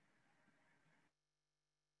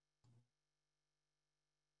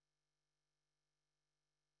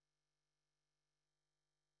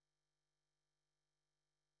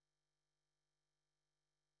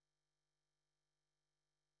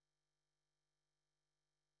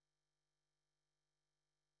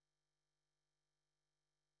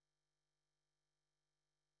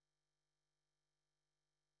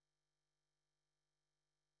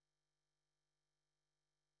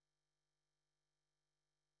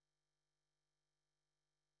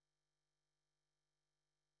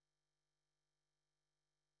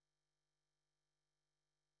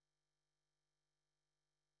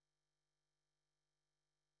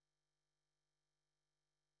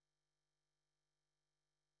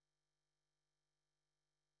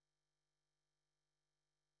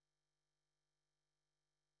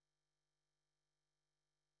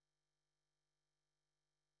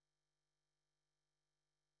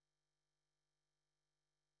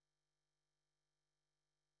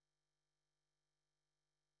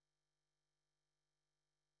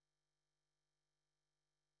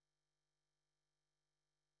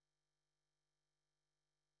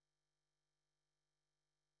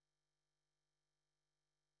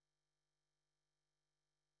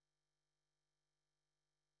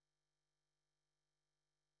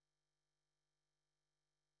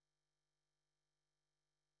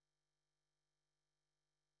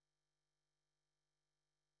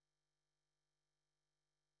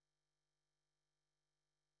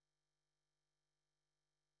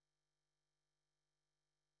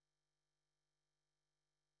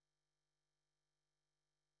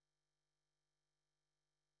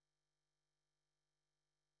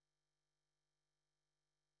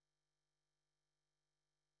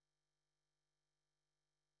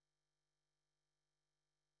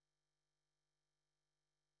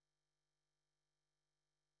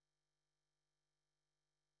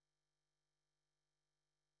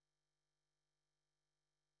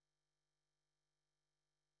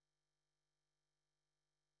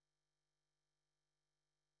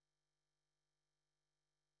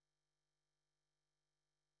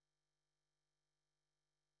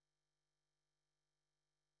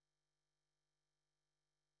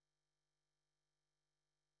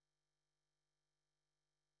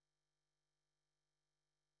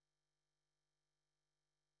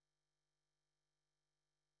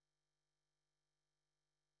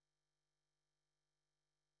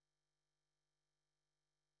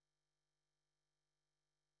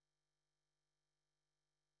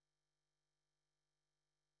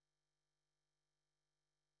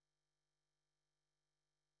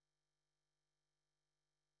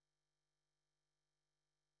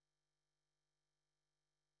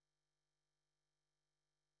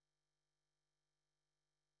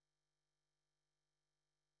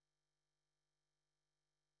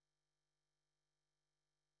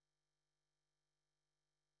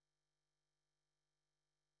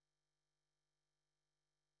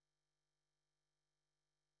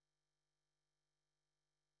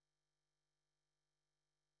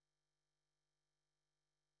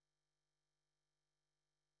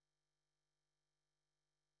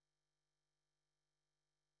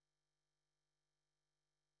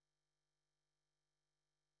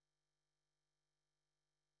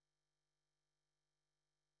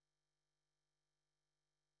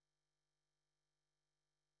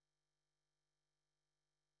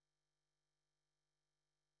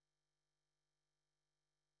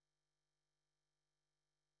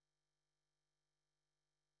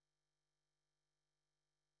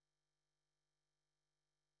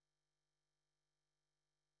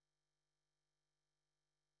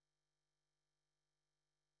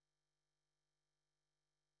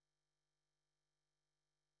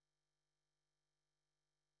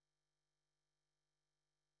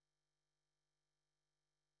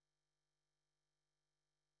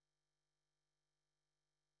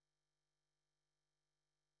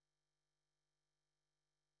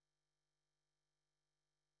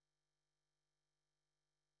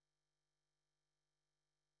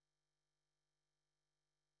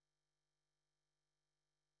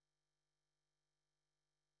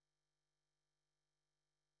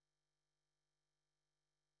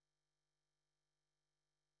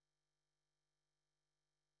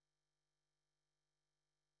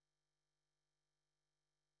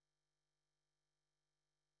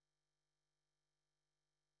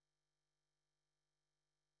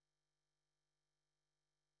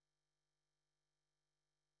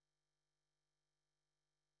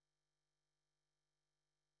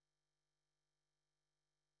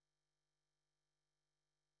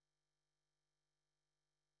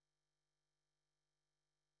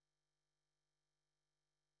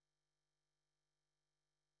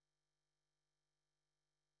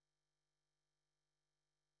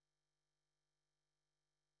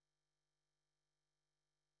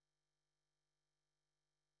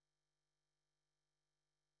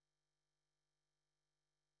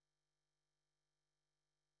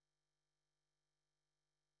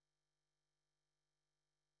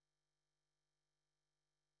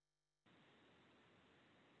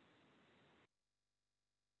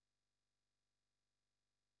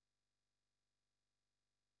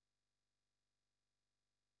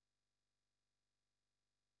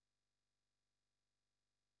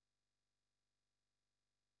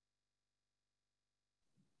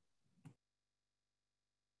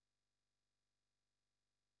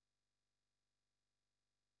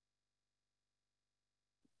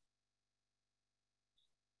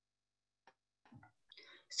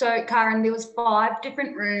 So Karen, there was 5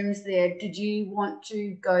 different rooms there. Did you want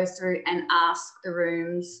to go through and ask the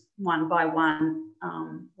rooms one by one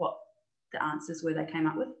what the answers were they came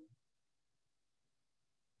up with?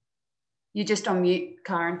 You're just on mute,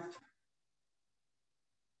 Karen.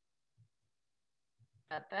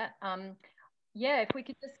 About that. Yeah, if we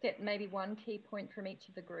could just get maybe one key point from each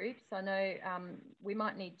of the groups. I know we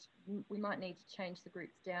might need to change the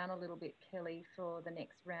groups down a little bit, Kelly, for the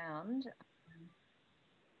next round,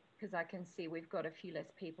 because I can see we've got a few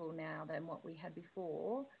less people now than what we had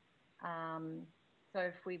before. So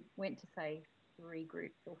if we went to say 3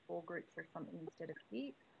 groups or 4 groups or something instead of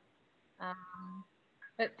 6.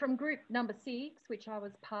 But from group number 6, which I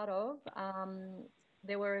was part of,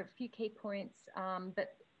 there were a few key points,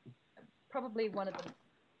 but probably one of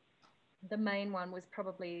the main one was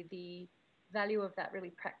probably the value of that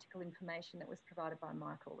really practical information that was provided by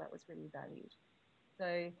Michael. That was really valued.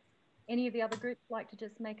 So any of the other groups like to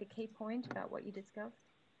just make a key point about what you discussed?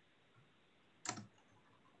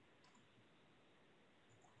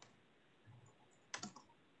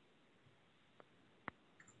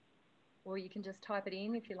 Or you can just type it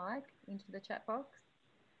in if you like into the chat box.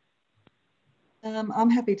 I'm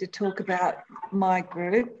happy to talk about my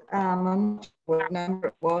group. I'm not sure what number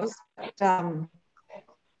it was, but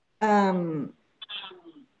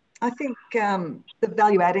I think the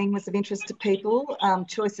value adding was of interest to people,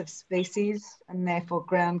 choice of species and therefore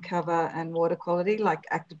ground cover and water quality, like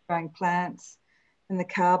active growing plants and the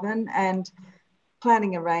carbon, and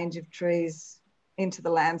planting a range of trees into the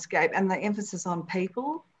landscape, and the emphasis on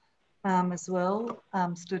people as well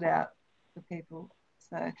stood out for people.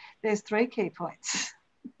 So there's 3 key points.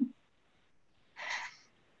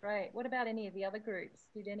 Great. What about any of the other groups?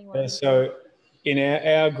 Did anyone? So in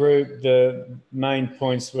our group, the main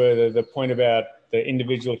points were the point about the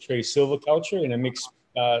individual tree silviculture in a mixed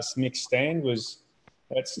stand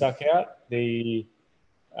that stuck out. The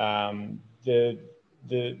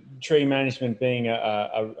tree management being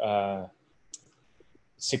a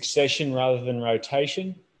succession rather than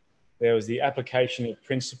rotation. There was the application of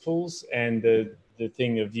principles and the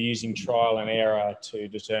thing of using trial and error to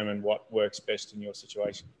determine what works best in your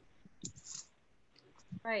situation.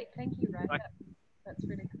 Great, thank you, Ray. That's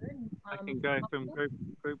really good. I can go from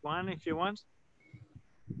group 1 if you want.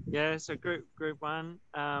 Yeah, so group 1.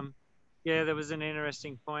 Yeah, there was an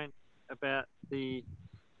interesting point about the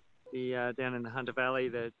down in the Hunter Valley,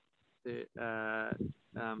 the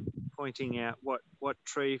pointing out what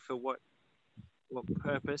tree for what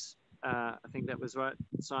purpose. I think that was right,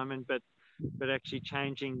 Simon. But actually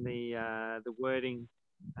changing the wording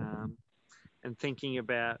and thinking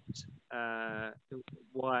about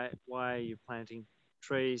why are you planting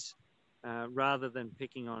trees rather than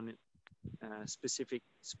picking on specific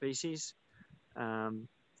species, and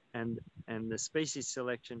the species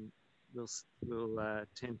selection will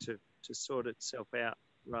tend to sort itself out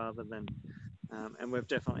rather than, and we've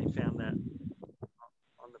definitely found that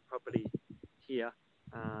on the property here.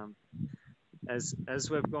 As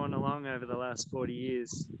we've gone along over the last 40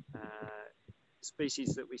 years,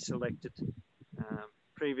 species that we selected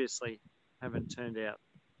previously haven't turned out,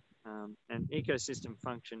 and ecosystem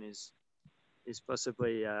function is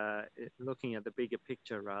possibly looking at the bigger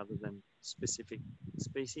picture rather than specific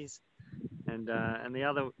species. And the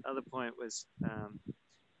other point was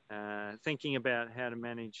thinking about how to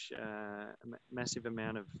manage a massive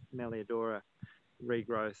amount of Melliodora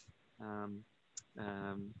regrowth,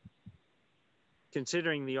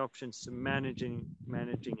 considering the options to managing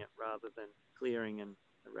it rather than clearing and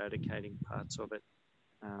eradicating parts of it,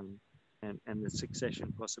 and the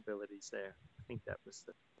succession possibilities there. I think that was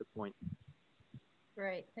the point.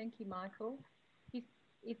 Great, thank you, Michael.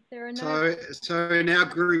 If there are no... So in our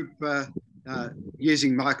group,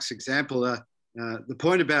 using Mike's example, the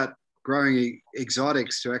point about growing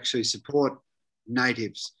exotics to actually support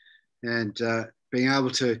natives and being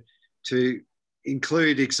able to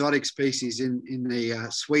include exotic species in the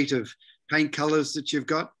suite of paint colours that you've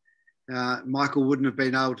got. Michael wouldn't have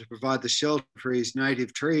been able to provide the shelter for his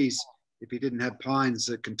native trees if he didn't have pines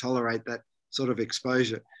that can tolerate that sort of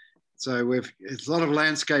exposure. So a lot of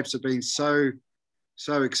landscapes have been so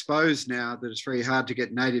exposed now that it's very hard to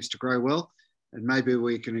get natives to grow well. And maybe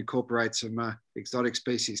we can incorporate some exotic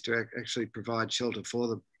species to actually provide shelter for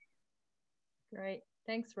them. Great,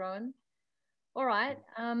 thanks, Rowan. All right,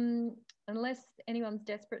 unless anyone's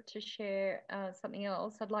desperate to share something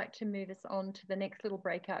else, I'd like to move us on to the next little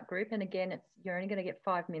breakout group. And again, you're only going to get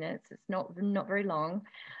 5 minutes. It's not very long.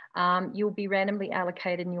 You'll be randomly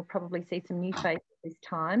allocated and you'll probably see some new faces this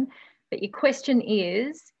time. But your question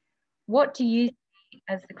is, what do you see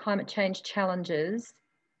as the climate change challenges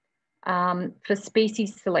for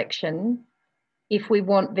species selection, if we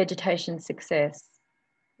want vegetation success,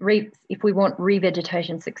 if we want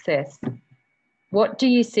revegetation success, what do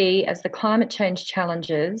you see as the climate change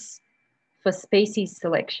challenges for species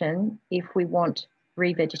selection if we want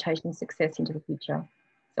revegetation success into the future?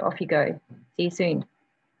 So off you go. See you soon.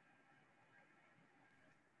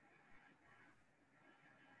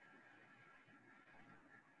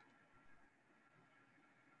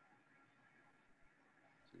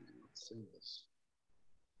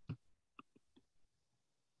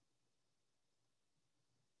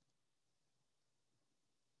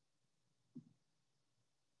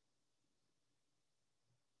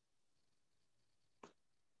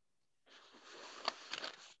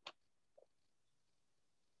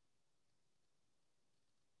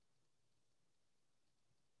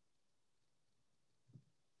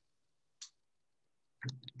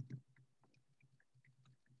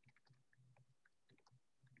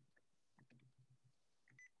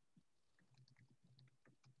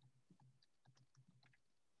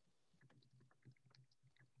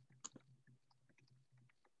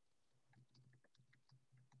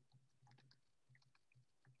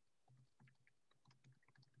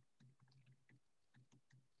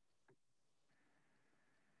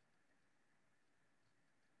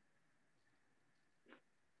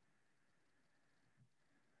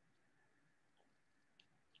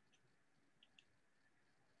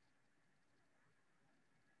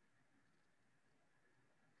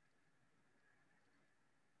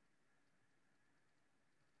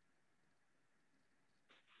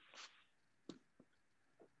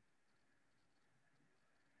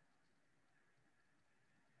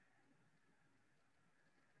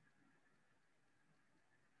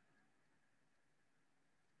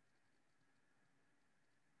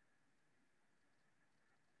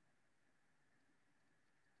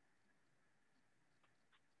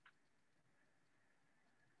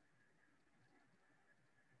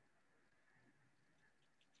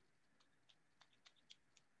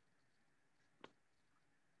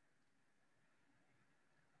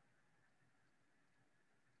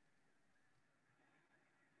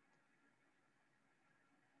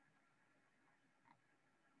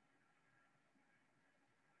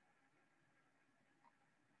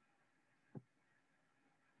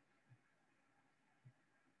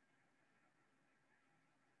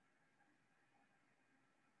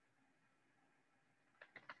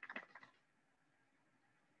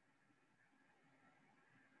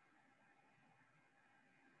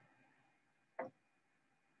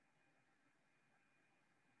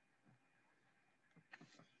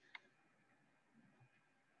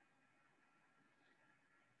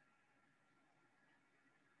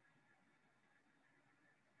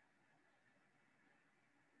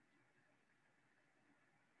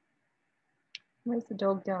 Where's the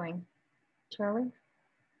dog going? Charlie?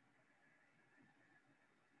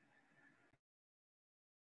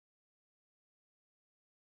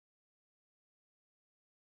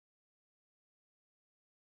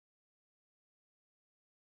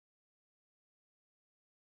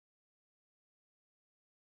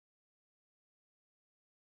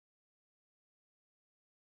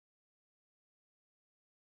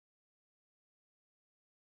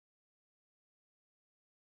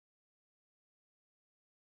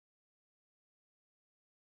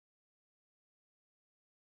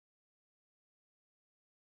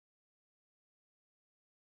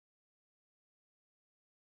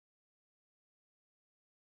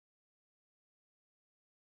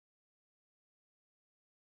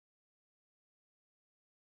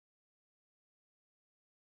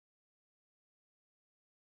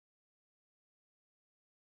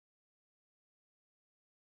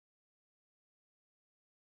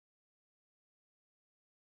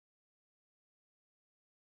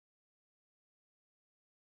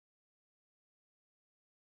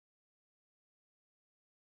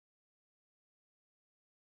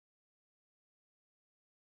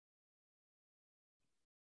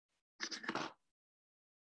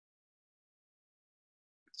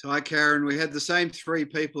 So hi, Karen. We had the same 3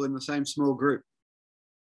 people in the same small group.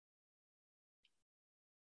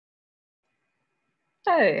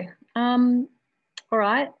 So, all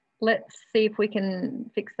right, let's see if we can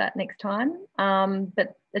fix that next time.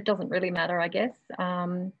 But it doesn't really matter, I guess.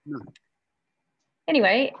 No.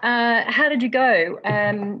 Anyway, how did you go?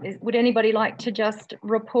 Would anybody like to just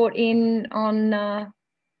report in on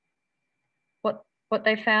what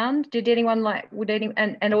they found? Did anyone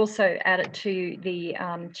and also add it to the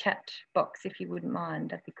chat box if you wouldn't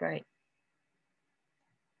mind? That'd be great.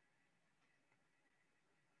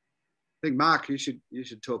 I think Mark, you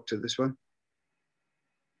should talk to this one.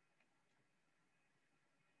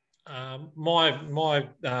 My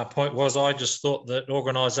point was, I just thought that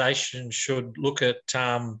organisations should look at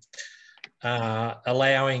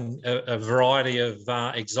allowing a variety of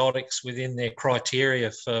exotics within their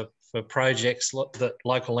criteria for projects that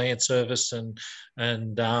local land service and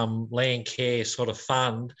land care sort of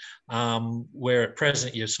fund, where at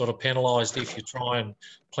present you're sort of penalised if you try and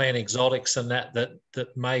plant exotics and that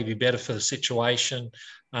may be better for the situation,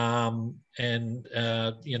 and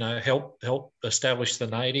you know, help establish the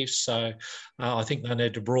natives. So I think they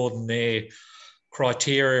need to broaden their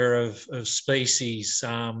criteria of species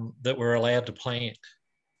that we're allowed to plant.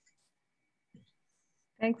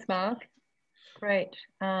 Thanks, Mark. Great.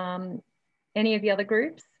 Any of the other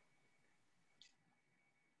groups?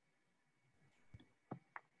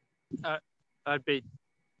 I'd be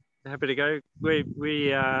happy to go. We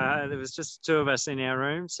there was just two of us in our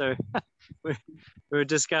room, so we were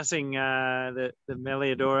discussing the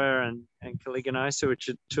Melliodora and Caliginosa, which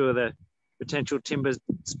are two of the potential timber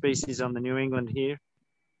species on the New England here.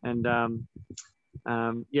 And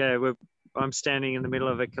yeah, I'm standing in the middle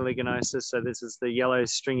of a Caliginosa, so this is the yellow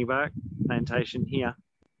stringy bark plantation here.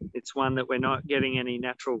 It's one that we're not getting any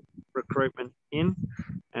natural recruitment in,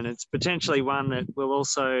 and it's potentially one that will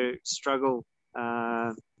also struggle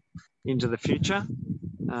into the future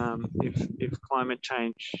if climate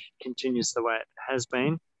change continues the way it has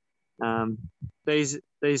been.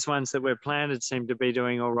 These ones that we're planted seem to be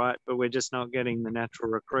doing all right, but we're just not getting the natural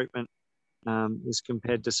recruitment as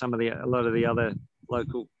compared to a lot of the other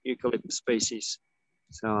local eucalyptus species.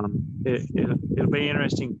 So it'll be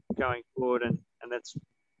interesting going forward, and that's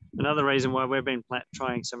another reason why we've been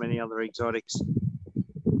trying so many other exotics.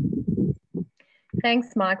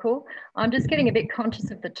 Thanks, Michael. I'm just getting a bit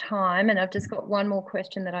conscious of the time, and I've just got one more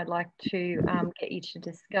question that I'd like to get you to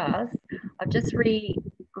discuss. I've just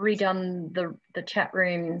redone the chat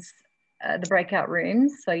rooms, the breakout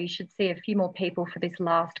rooms, so you should see a few more people for this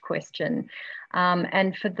last question.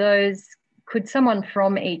 And for those, could someone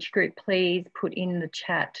from each group please put in the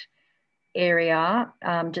chat area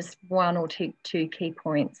just one or two key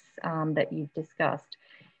points that you've discussed.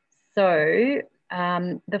 So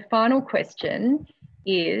the final question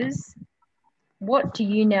is, what do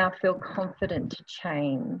you now feel confident to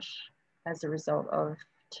change as a result of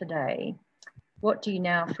today? What do you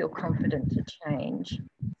now feel confident to change?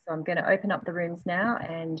 So I'm going to open up the rooms now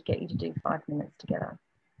and get you to do 5 minutes together.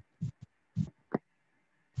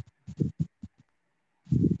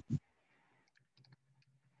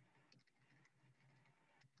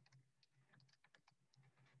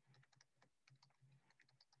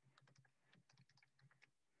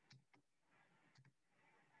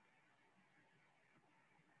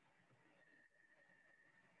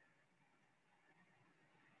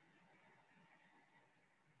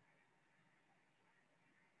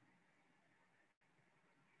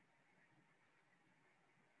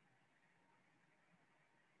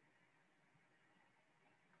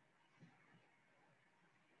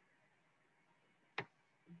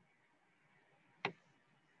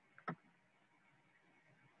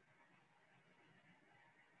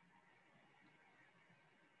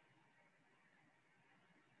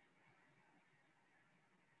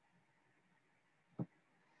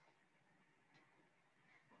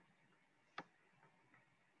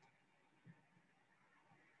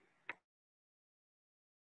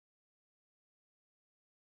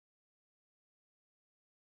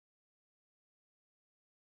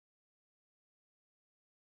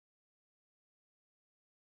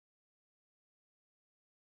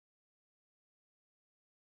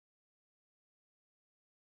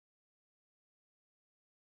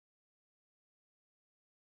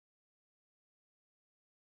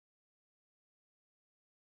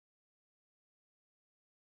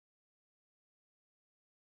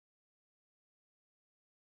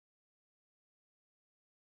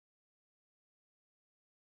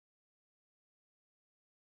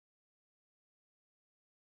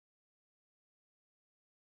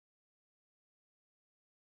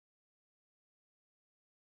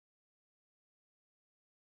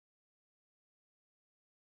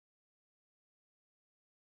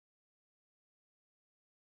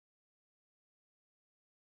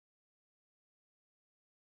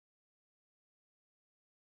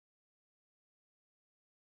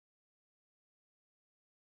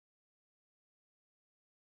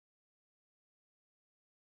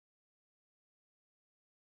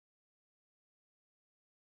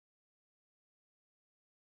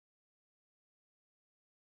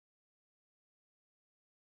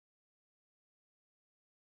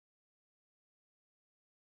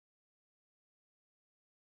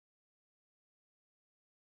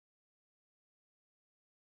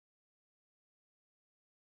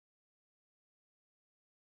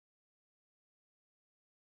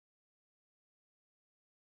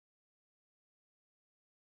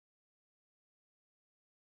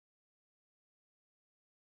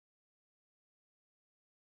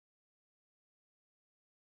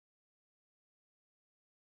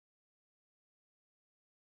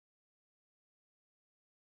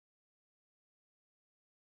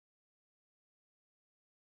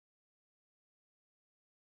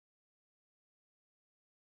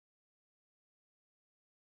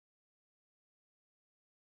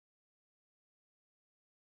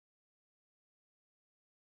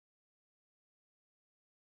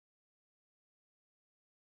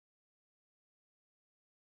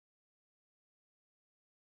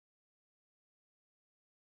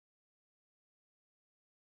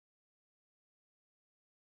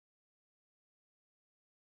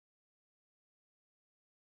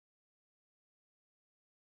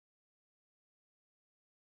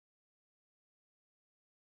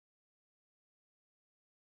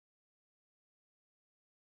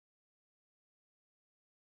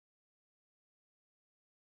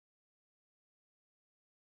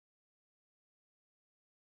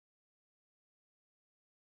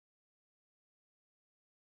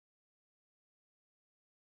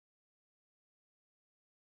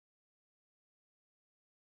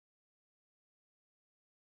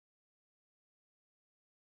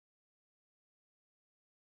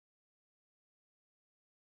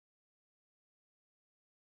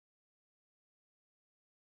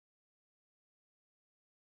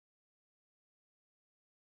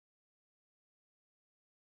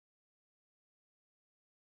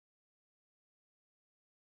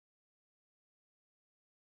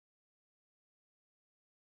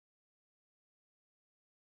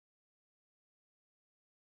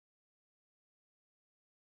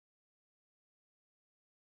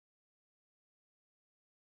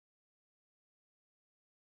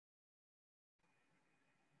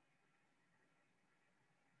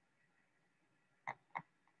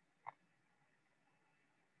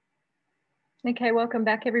 Okay, welcome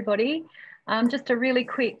back, everybody. Just a really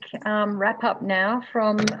quick wrap up now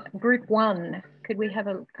from Group 1. Could we have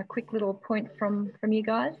a quick little point from you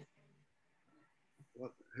guys?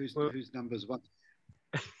 Whose numbers what?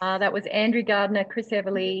 That was Andrew Gardner, Chris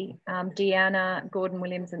Everly, Deanna, Gordon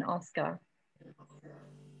Williams, and Oscar.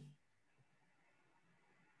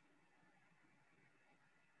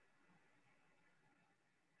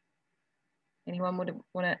 Anyone would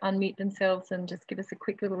want to unmute themselves and just give us a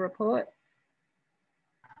quick little report?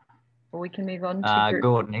 Or we can move on to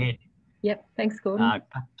Gordon here. Yep, thanks, Gordon.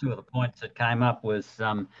 Two of the points that came up was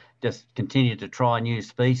just continue to try new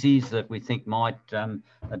species that we think might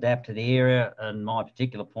adapt to the area. And my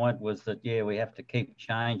particular point was that, yeah, we have to keep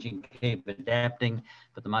changing, keep adapting.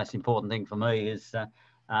 But the most important thing for me is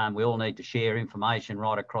we all need to share information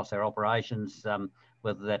right across our operations,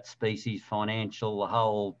 whether that's species, financial, the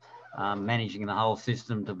whole, managing the whole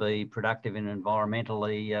system to be productive and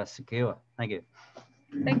environmentally secure. Thank you.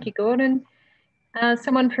 Thank you, Gordon.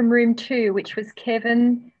 Someone from room 2, which was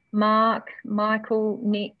Kevin, Mark, Michael,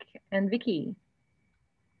 Nick, and Vicky.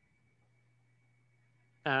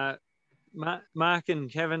 Mark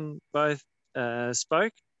and Kevin both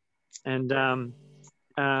spoke, and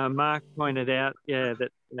Mark pointed out, yeah,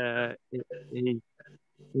 that he's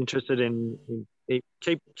interested in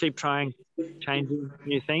keep trying, changing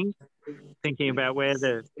new things, thinking about where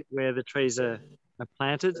the trees are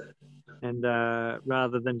planted, and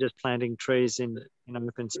rather than just planting trees in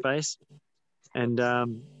open space. And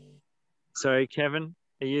sorry, Kevin,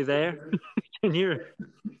 are you there? Can you?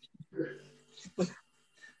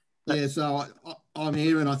 Yeah, so I'm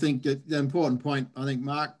here, and I think the important point I think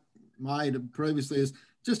Mark made previously is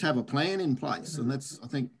just have a plan in place, and that's, I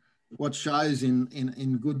think, what shows in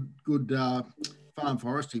good farm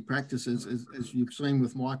forestry practices, as you've seen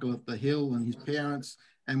with Michael at the Hill and his parents,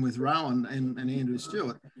 and with Rowan and Andrew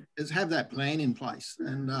Stewart, is have that plan in place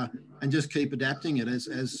and just keep adapting it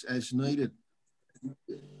as needed.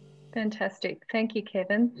 Fantastic. Thank you,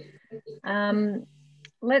 Kevin.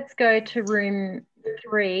 Let's go to room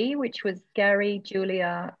 3, which was Gary,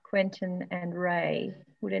 Julia, Quentin, and Ray.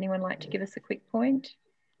 Would anyone like to give us a quick point?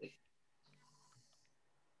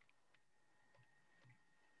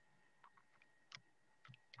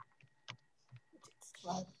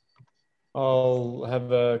 I'll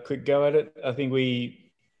have a quick go at it. I think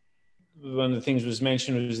one of the things was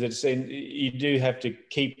mentioned was that you do have to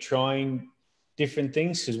keep trying different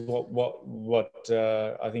things, because what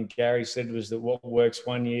I think Gary said was that what works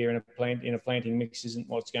one year in a planting mix isn't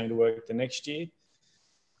what's going to work the next year.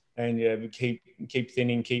 And yeah, we keep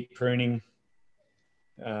thinning, keep pruning.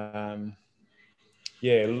 Yeah,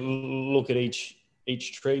 look at each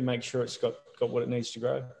tree, make sure it's got what it needs to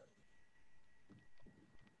grow.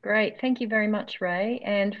 Great, thank you very much, Ray.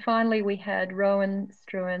 And finally, we had Rowan,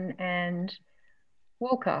 Struan, and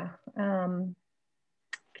Walker,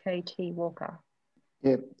 KT Walker.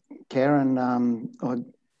 Yeah, Karen,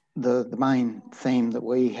 the main theme that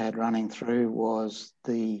we had running through was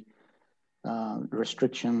the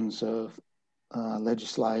restrictions of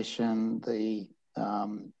legislation, the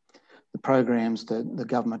programs that the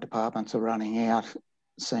government departments are running out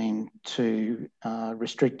seem too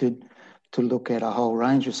restricted to look at a whole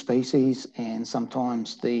range of species, and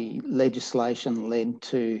sometimes the legislation led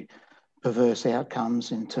to perverse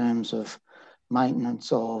outcomes in terms of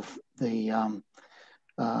maintenance of the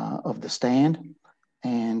stand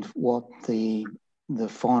and what the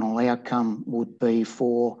final outcome would be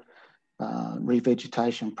for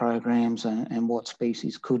revegetation programs and what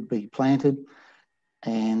species could be planted.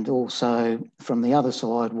 And also from the other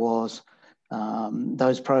side was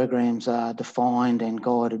those programs are defined and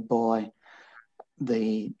guided by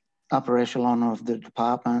the upper echelon of the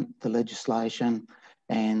department, the legislation,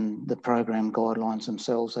 and the program guidelines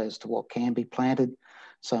themselves as to what can be planted.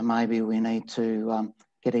 So maybe we need to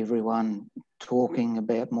get everyone talking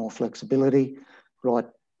about more flexibility, right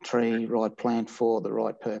tree, right plant for the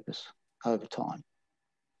right purpose over time.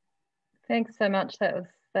 Thanks so much.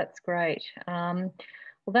 That's great. Well,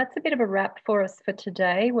 that's a bit of a wrap for us for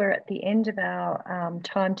today. We're at the end of our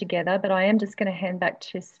time together, but I am just going to hand back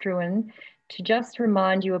to Struan to just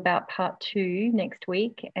remind you about part 2 next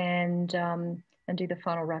week and do the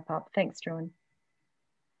final wrap up. Thanks, Struan.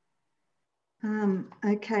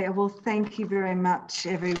 Okay, well, thank you very much,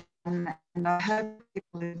 everyone. And I hope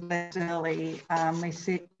people who left early,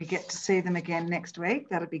 we get to see them again next week.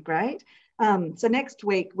 That'd be great. So next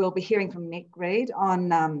week, we'll be hearing from Nick Reid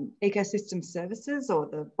on ecosystem services, or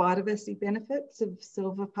the biodiversity benefits of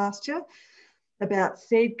silvopasture, about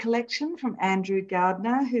seed collection from Andrew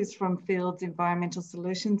Gardner, who's from Fields Environmental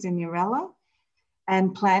Solutions in Uralla,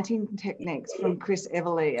 and planting techniques from Chris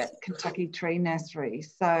Everly at Kentucky Tree Nursery.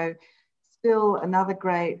 So still another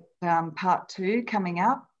great part 2 coming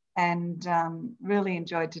up, and really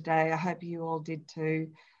enjoyed today. I hope you all did too.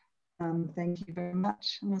 Thank you very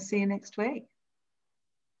much, and we'll see you next week.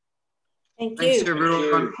 Thank Thanks, you.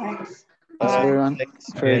 everyone. Thanks. Thanks, everyone.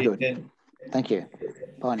 Thanks. Very good. Thank you.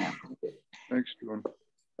 Bye now. Thanks, John.